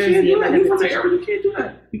gotten a jersey yet. You from the era? You can't do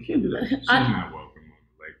that. You can't do that. She's not welcome on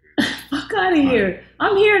the Lakers. Fuck out of here.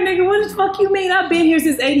 I'm here, nigga. What the fuck you mean? I've been here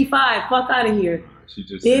since 85. Fuck out of here. She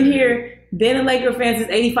just been here, been a Laker fan since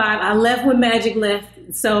 85. I left when Magic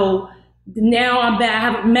left. So now I'm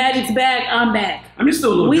back. Magic's back. I'm back. I mean,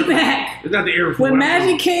 still a little we different. Back. It's not the era for when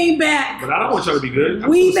Magic came back. But I don't want y'all to be good.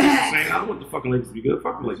 We back. I don't want the fucking Lakers to be good.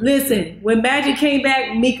 Fuck the Lakers. Listen, when Magic came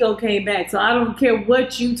back, Miko came back. So I don't care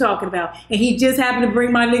what you talking about. And he just happened to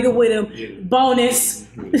bring my nigga with him. Yeah. Bonus.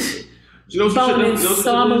 You know bonus.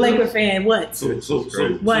 So I'm a Laker fan. What? So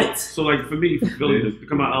what? So like for me, Philly to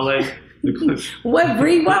come out LA. What,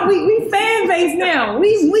 Bree? What we fan base now?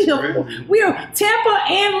 We are Tampa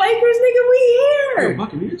and Lakers, nigga. We here.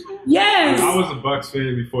 Buccaneers fan? Yes. I was a Bucks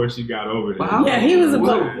fan before she got over there. Yeah, he was a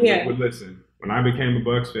Bucks. Yeah. But listen, when I became a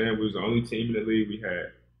Bucks fan, we was the only team in the league. We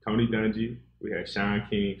had Tony Dungy, we had Sean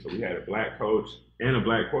King, so we had a black coach and a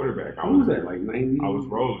black quarterback. What was that, like 90? I was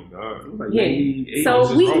rolling, dog. Like yeah. 98.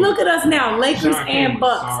 So we look at us now, Lakers and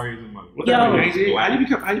Bucks. Sorry as a mother. Yo. How do you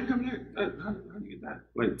become that? How do you get that?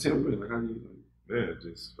 Like, tell me, like, how do you? Yeah,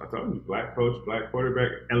 just I told you, black coach, black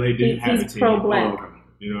quarterback. LA didn't have a team. He's pro-black.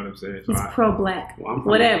 You know what I'm saying? So he's pro-black.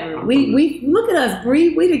 Whatever. We look at us,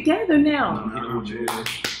 Bree. We together now.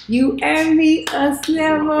 You and me, us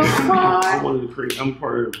never apart. I'm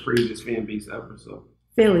part of the craziest fan base ever. So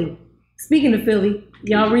Philly. Speaking of Philly,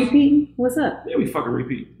 y'all repeating? What's up? Yeah, we fucking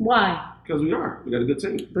repeat. Why? Because we are. We got a good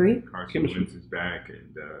team. Bree? Carson Wentz is back,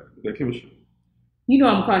 and we got chemistry. You know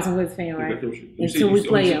I'm a Carson Wentz fan, right? Until we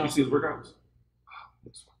play y'all. You see his workouts?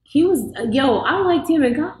 He was, I liked him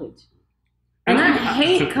in college. And I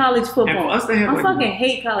hate college football. And for us, they had fucking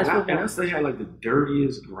hate college football. And us, they had like the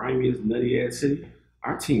dirtiest, grimiest, nutty ass city.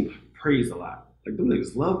 Our team praised a lot. Like, them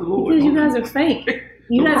niggas love the Lord. Because you guys are fake.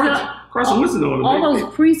 You guys are, all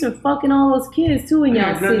those priests are fucking all those kids too in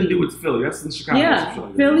y'all city. Nothing to do with Philly. That's in Chicago.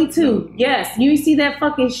 Yeah, Philly too. Yes. You see that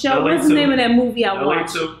fucking show? What's the name of that movie I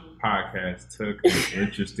watched? Podcast took an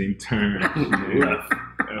interesting turn.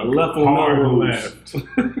 A left on left.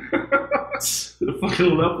 The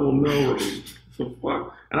fucking left on Melrose. So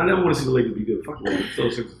fuck. And I never want to see the Lakers be good. Fuck the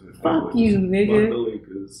Lakers. Fuck you, nigga. Fuck the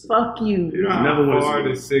Lakers. Fuck you. You know how far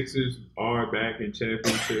the Sixers are back in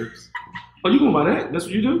championships? Oh, you going by that? That's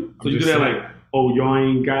what you do? So you do that like, oh, y'all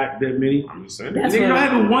ain't got that many? I'm just saying. Nigga, y'all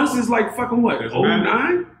haven't won since like fucking what?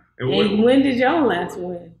 09? And when did y'all last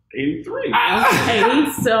win? 83.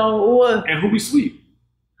 Okay, so and who we sweep?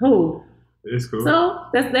 Who? It's cool. So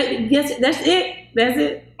that's it. That's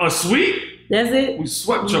it. A sweep? That's it. We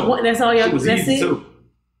swept y'all. That's all y'all. That's it. Too.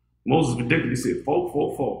 Moses predicted. He said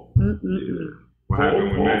 4-4-4. Yeah. What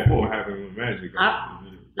happened with Magic?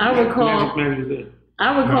 I recall. Magic is there.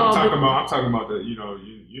 I recall. I'm talking about the.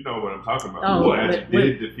 You know what I'm talking about. Oh, Magic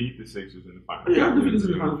did defeat the Sixers in the finals. Yeah, defeated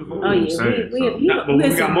the finals before. Oh yeah,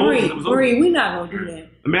 listen, Bree, we're not gonna do that.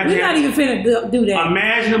 We're not even finna do that.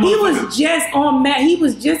 Imagine he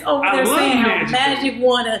was just over there saying how Magic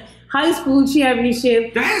won high school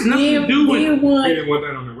championship. That has nothing to do with. He didn't want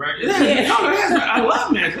that on the record. Yeah. No, I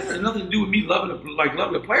love Magic. That has nothing to do with me loving the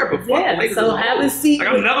player. But fuck the Lakers. So have a seat. Like,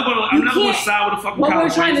 I'm never gonna side with the fucking. What we're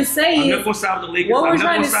trying to say is, I'm never gonna side with the Lakers. What we're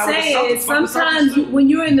trying to say is, sometimes when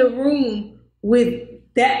you're in the room with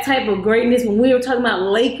that type of greatness, when we were talking about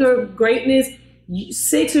Laker greatness,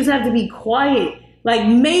 Sixers have to be quiet. Like,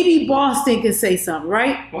 maybe Boston can say something,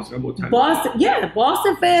 right? Boston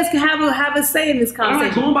fans can have a say in this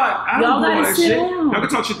conversation. Y'all gotta sit down. Y'all can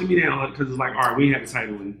talk shit to me now because it's like, all right, we had the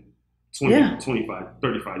title in 25,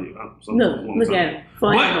 35 years. Look at it.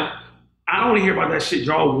 But I don't want to hear about that shit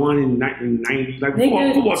y'all won in 90. Like,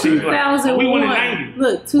 football teams, like, we won in 90.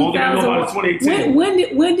 Look, 2001.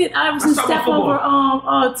 When did Iverson step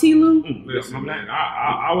over T-Lou? Listen, man,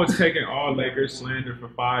 I was taking all Lakers slander for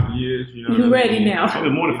 5 years. You know, you ready now? It's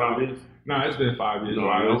been more than 5 years. No, it's been 5 years.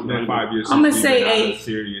 It's been 5 years. I'm gonna say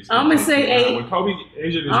 8. I'm gonna say 8. When Kobe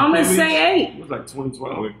injured his I'm gonna say 8. It was like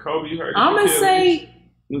 2012. When Kobe hurt, I'm gonna say.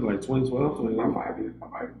 It was like 2012, 2012. 5 years.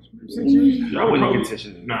 6 years. Y'all wasn't in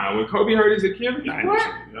contention. Nah, when Kobe hurt his Achilles, what?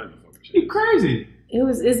 You crazy.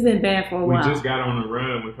 It's been bad for a while. We just got on the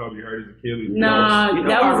run when Kobe hurt his Achilles. Nah,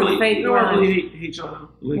 that was a fake run. You know I really hate y'all.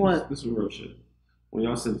 What? This is real shit. When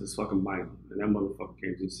y'all sent this fucking mic and that motherfucker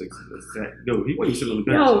came to the Sixers, yo, he wasn't sitting on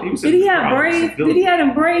the bench. Did he have braids? Did he have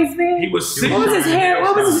them braids then? He was sitting. What was his hair?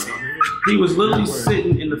 What was his? He was literally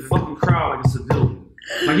sitting in the fucking crowd like a civilian.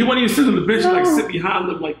 Like, he wasn't even sitting on the bench, like sit behind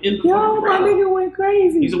them, like in the fucking crowd. My nigga went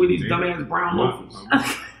crazy. He's with these dumbass brown loafers.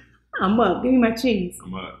 I'm up. Give me my cheese.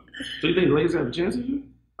 I'm up. So you think the Lakers have a chance?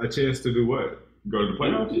 A chance to do what? Go to the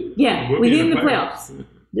playoffs? Yeah, we get in the playoffs.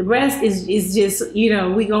 The rest is just, we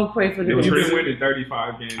gonna pray for the If you've been winning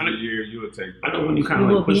 35 games a year, you will take. I know when you kind of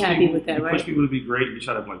like push people, with that, you right? push people to be great. You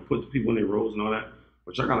try to like put people in their roles and all that.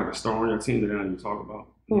 But y'all got like a star on your team that I didn't even talk about.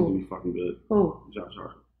 He's gonna be fucking good. Who? Josh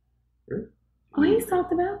Hart. Oh, he's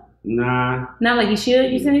talked about? Nah. Not like he should,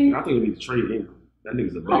 you saying? I think we need to trade him. That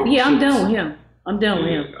nigga's a big I'm done with him. I'm done with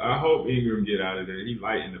him. I hope Ingram get out of there. He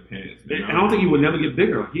light in the pants. Man. I don't think he would never get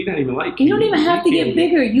bigger. He not even like. You don't even have to get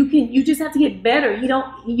bigger. You just have to get better. You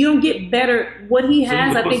don't get better. What he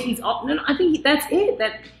has, I think I think that's it.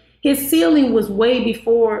 That his ceiling was way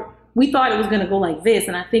before we thought it was going to go like this,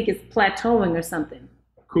 and I think it's plateauing or something.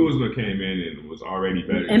 Kuzma came in and was already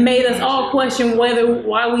better. And made us all question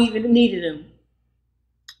why we even needed him.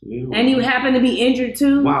 Yeah. And he happened to be injured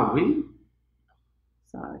too. Wow, we?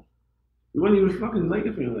 Sorry. You weren't even a fucking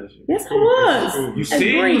Laker fan last year. Yes, I was. You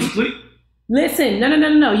see? Listen,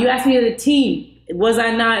 no. You asked me the team. Was I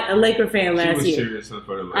not a Laker fan last year? She was cheering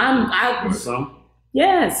for the Lakers.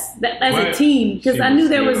 Yes, as a team, because I knew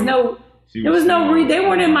there was no they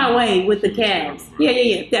weren't in my way with the Cavs.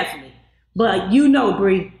 Yeah, definitely. But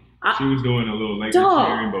Bree. She was doing a little Laker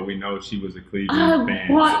cheering, but we know she was a Cleveland fan.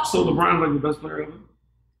 So LeBron's like the best player ever?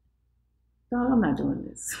 Dog, I'm not doing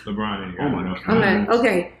this. LeBron ain't got enough. I'm not.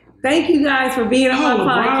 Okay. Thank you guys for being on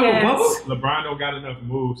my podcast. LeBron don't got enough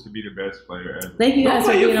moves to be the best player ever. Thank you guys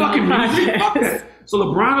for being on my podcast. So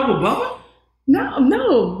LeBron over Bubba?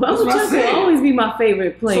 No. Bubba Chuck will always be my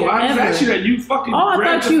favorite player. So I just asked you that you fucking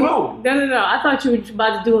grabbed your phone. No. I thought you were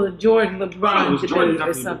about to do a Jordan LeBron debate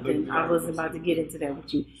or something. I wasn't about to get into that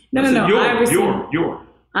with you. No.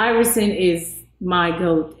 Iverson is my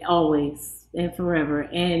GOAT always and forever.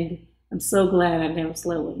 And I'm so glad I never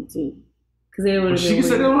slept with him too. Because they would have. She can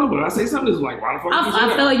say that on, but I say something that's like, why the fuck?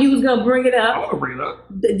 I felt like you was gonna bring it up. I want to bring it up.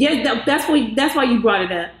 Yeah, that's why you brought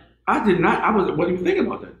it up. I did not. I wasn't thinking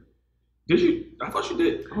about that. Did you? I thought you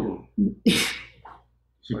did. Hold on.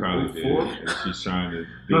 She probably did. And she's trying to.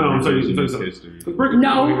 I'm telling you history.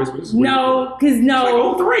 No, because no.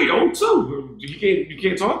 It's like 03, 02. You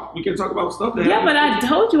can't talk. We can't talk about stuff that. Yeah, but I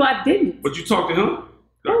told you I didn't. But you talked to him.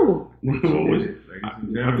 Oh.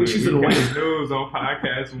 I think she's in Atlanta. News on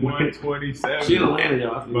podcast 127. She in Atlanta,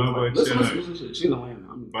 y'all. Bubba Listen. She in Atlanta.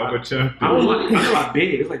 Bubba Chuck. I was like bed.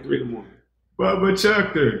 It's like 3 a.m. Bubba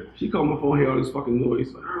Chuck her. She called my phone, hear all this fucking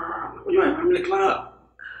noise. Like, where you at? I'm in the club.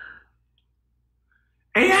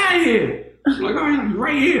 Hey, out of here. I'm like, all right, I'm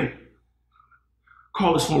right here.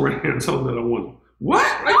 Call this phone right now and tell them that I want him. What?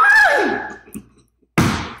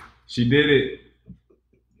 She did it.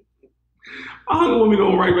 I don't want me to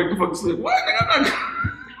go right back to fucking sleep. What?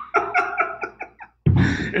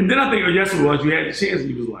 And then I think, yes, it was. You had the chance, and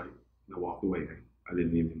you was like, I walked away. I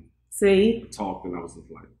didn't even talk, and I was just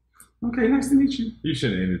like, okay, nice to meet you. You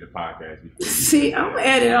should have ended the podcast before. See, I'm gonna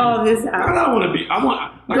edit all this out. I don't want to be.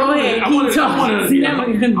 Go ahead. I want to be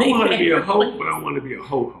a hoe, but I want to be a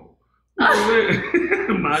ho-ho. My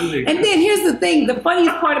nigga. And then here's the thing. The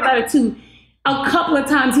funniest part about it, too, a couple of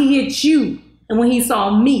times he hit you. And when he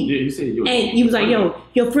saw me, yeah, he said, yo, and he was like, yo,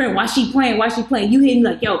 your friend, why she playing? Why she playing? You hit me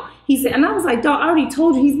like, yo. He said, and I was like, dog, I already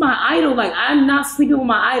told you he's my idol. Like, I'm not sleeping with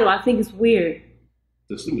my idol. I think it's weird.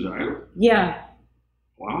 The sleep with your idol? Yeah.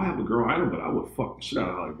 Well, I don't have a girl idol, but I would fuck the shit out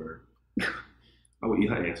of Holly Berry. I would eat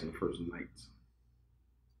her ass on the first night.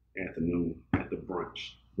 Afternoon at the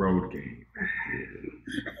brunch. Road game.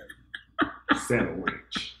 Yeah. Saddle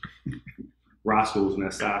Ranch. Roscoe's on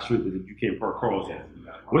that side street that you can't park cars on.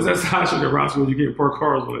 What's that side street at Roscoe's you can't park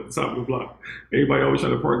cars on at the top of the block? Everybody always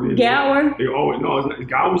trying to park there. Gower? They always, no, it's not,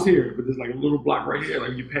 Gower's here, but there's like a little block right here,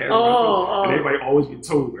 like you pass. Oh. And everybody always get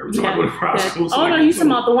told every time I go to Roscoe's. Oh, no, you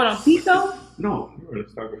talking about the one on Pico? No.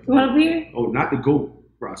 The one up here? Oh, not the goat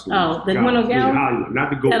Roscoe's. Oh, the one on Gower?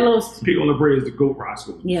 Not the goat. That little... Pig on the bread is the goat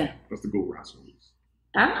Roscoe's. Yeah. That's the goat Roscoe's.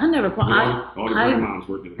 I never... All the grandmoms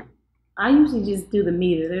working there. I usually just do the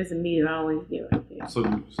meter. There's a meter I always get right there. So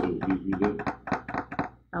you did?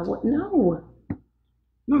 No.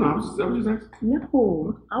 No, I was just asking.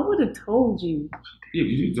 No, I would have told you. Yeah,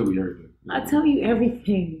 you told me everything. I tell you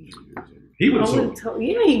everything. He would have told.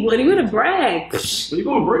 Yeah, he would. He would have bragged. Where you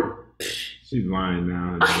going, break? She's lying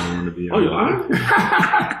now. And I don't want to be. Oh, you're lying?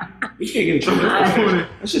 You can't get in trouble.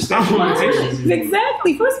 That's just statute of limitations.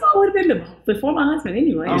 Exactly. First of all, it would have been before my husband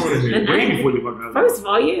anyway. I want to hear way before you fucking First of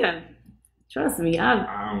all, yeah. Trust me, I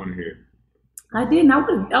don't want to hear it. I didn't. I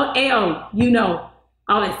would have. You know.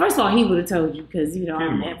 First of all, he would have told you because, you know,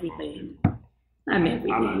 I'm everything. I'm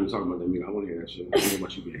everything. I'm not even talking about that, nigga. I want to hear that shit. I don't know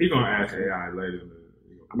about you. He going to ask AI later.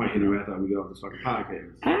 I might hit him after we get off this fucking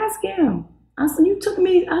podcast. Ask him. I said, you took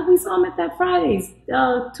me, we saw him at that Fridays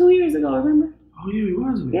 2 years ago, remember? Oh, yeah, he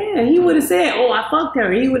was. Yeah, he would have said, oh, I fucked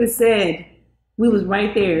her. He would have said, we was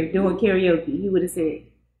right there doing karaoke. He would have said.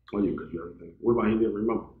 Oh, yeah, because you everything. What about he didn't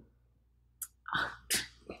remember?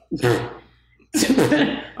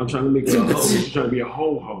 I'm trying to make it a hoe. You're trying to be a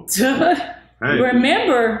ho-ho. Hey.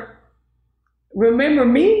 Remember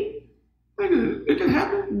me? It can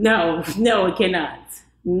happen. No, it cannot.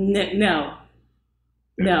 No.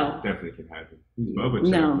 Definitely can happen. He's Bubba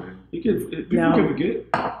Chuck, man. People can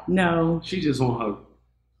forget. No. She's just on her.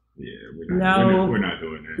 Yeah, we're not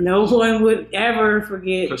doing that. No one would ever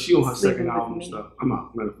forget. Because she on her second album and stuff. I'm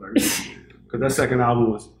not, matter of fact. Because that second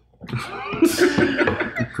album was.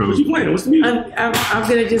 Cool. What you playing? What's the music? I'm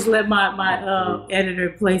gonna just let my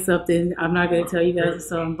editor play something. I'm not gonna tell you guys a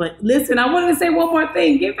song. But listen, I wanted to say one more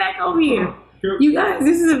thing. Get back over here. You guys,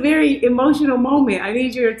 this is a very emotional moment. I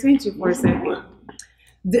need your attention for a second.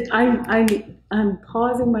 I'm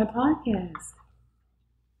pausing my podcast.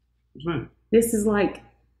 What's that? This is like.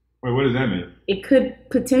 Wait, what does that mean? It could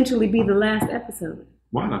potentially be the last episode.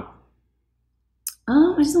 Why not?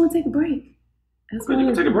 I just want to take a break. You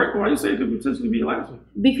can take a break. Why you say it could potentially be your last one?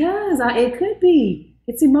 Because it could be.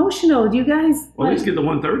 It's emotional. Do you guys? Well, at least get to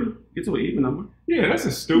 130. Get to an even number. Yeah, that's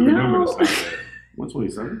a stupid number to say.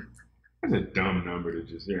 127. That's a dumb number to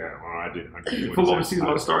just, I did 127. Football season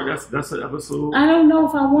about to start. That's an episode. I don't know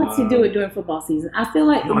if I want to do it during football season. I feel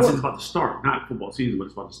like it's about to start. Not football season, but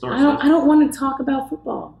it's about to start. I don't want to talk about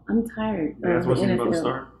football. I'm tired. That's when it's about to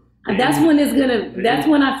start. That's when it's gonna. That's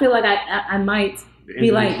when I feel like I might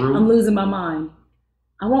be like I'm losing my mind.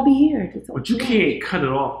 I won't be here to talk. But you can't cut it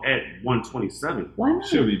off at 127. Why not?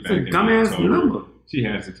 She'll be back. It's a dumbass number. She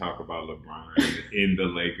has to talk about LeBron in the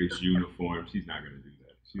Lakers uniform. She's not going to do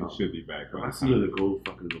that. She should be back. I see her to go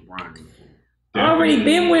fucking LeBron uniform. I already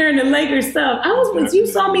been wearing the Lakers stuff. When you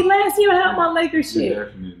saw me last year, I had my Lakers shit. You're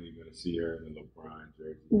definitely going to see her in the LeBron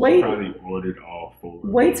jersey. Wait. She probably ordered all 4.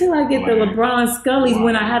 Wait till I get the LeBron Scullies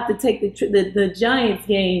when I have to take the Giants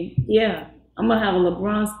game. Yeah. I'm going to have a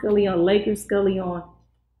LeBron Scully on, Lakers Scully on.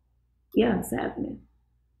 Yeah, it's happening.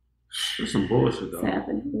 That's some bullshit, though. It's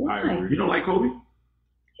happening. Why? You don't like Kobe?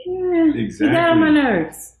 Yeah. Exactly. He got on my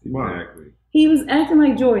nerves. Exactly. He was acting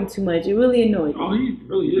like Jordan too much. It really annoyed me. Oh, he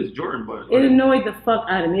really is Jordan, but... It annoyed the fuck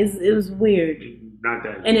out of me. It was weird. Not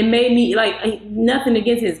that. And it made me, nothing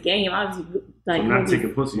against his game. Obviously, so not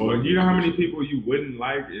taking pussy. Well, you know how many people you wouldn't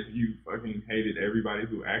like if you fucking hated everybody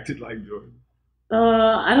who acted like Jordan?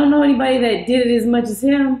 I don't know anybody that did it as much as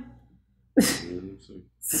him.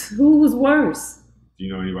 Who was worse? Do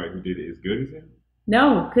you know anybody who did it as good as him?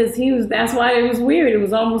 No, because that's why it was weird. It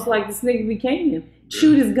was almost like this nigga became him.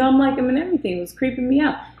 Chewed his gum like him and everything. It was creeping me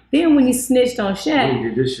out. Then when he snitched on Shaq. When he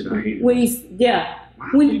did this shit, I hate it. When he, yeah. Why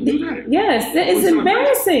would you do that? Yes, it's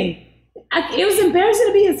embarrassing. It was embarrassing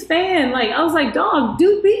to be his fan. Like, I was like, dog,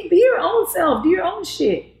 dude, be your own self. Do your own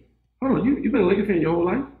shit. Hold on, you been a Lakers fan your whole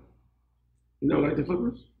life? You know, like the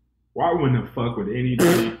Clippers? Why wouldn't I fuck with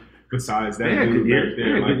anybody Besides that They had dude good years. back there,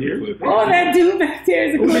 They had like good the years. Clippers. Oh, that dude back there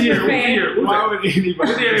is a Clipper fan. Why would anybody?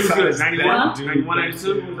 What year it was good? besides 91, that 91, dude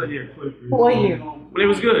 92? What was that year? What year? When it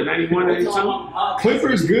was good, 91, 92?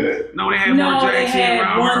 Clippers good? No, they had No, more they Jackson, had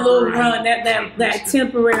Robert, one little Bird. run, that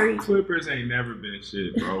temporary. Clippers ain't never been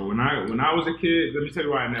shit, bro. When I was a kid, let me tell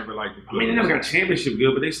you why I never liked the I Clippers. mean, they never got championship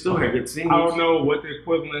good, but they still had good teams. I don't know what the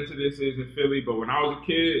equivalent to this is in Philly, but when I was a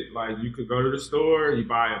kid, like you could go to the store, you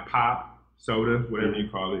buy a pop, soda, whatever you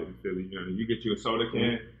call it in Philly. You know, you get you a soda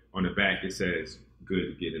can. On the back it says, "Good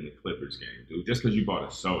to get in the Clippers game, dude." Just because you bought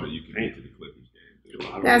a soda, you can get to the Clippers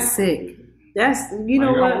game, dude. That's sick. That's, you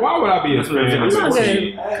know what? Why would I be a fan? I'm not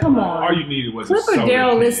gonna, come on. All you needed was Clipper a soda Daryl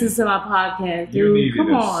can. listens to my podcast, You dude. needed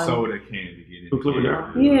Come a on. soda can to get in. Who, Clipper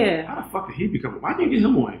Daryl? Yeah. How the fuck did he become? Why didn't you get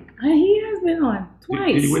him on? He has been on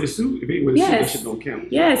twice. Did he wear the suit? If he wear the suit, that Yes. shit don't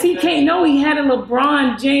count. Yes, he can't. No, he had a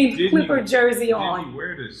LeBron James Didn't Clipper he- jersey Did on. he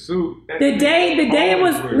wear the suit? The day it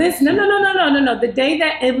was, listen, no. The day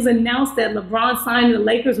that it was announced that LeBron signed the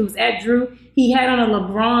Lakers, who was at Drew, he had on a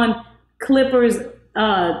LeBron Clippers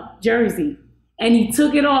jersey. And he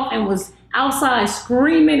took it off and was outside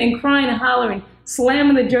screaming and crying and hollering,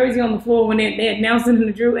 slamming the jersey on the floor when they announced it in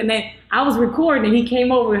the Drew. And then I was recording and he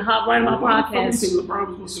came over and hopped right on my Why the fuck podcast. you think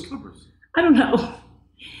LeBron was with the Clippers? I don't know.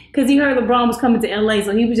 Because he heard LeBron was coming to LA,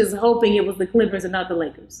 so he was just hoping it was the Clippers and not the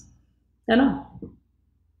Lakers. I know.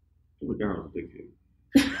 Clipper Daryl was a big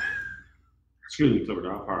kid. Excuse me, Clipper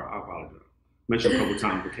Daryl. I apologize. Mentioned a couple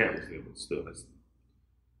times the cat was there, but still. That's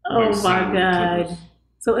Oh sign my with the God. Clippers.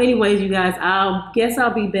 So anyways, you guys, I'll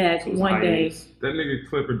be back So it's one day. hiatus. That nigga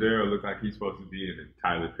Clipper Daryl looked like he's supposed to be in a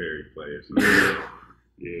Tyler Perry play or something.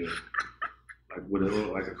 Yeah. Like with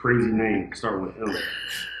a crazy name, start with L.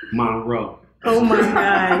 Monroe. Oh my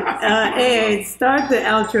God. Ed, start the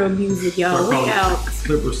outro music, y'all. Start We calling out.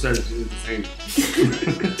 Clipper Sessions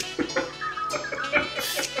Entertainment.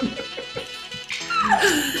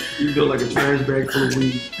 You feel like a trash bag full of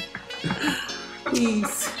weed.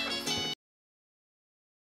 Peace.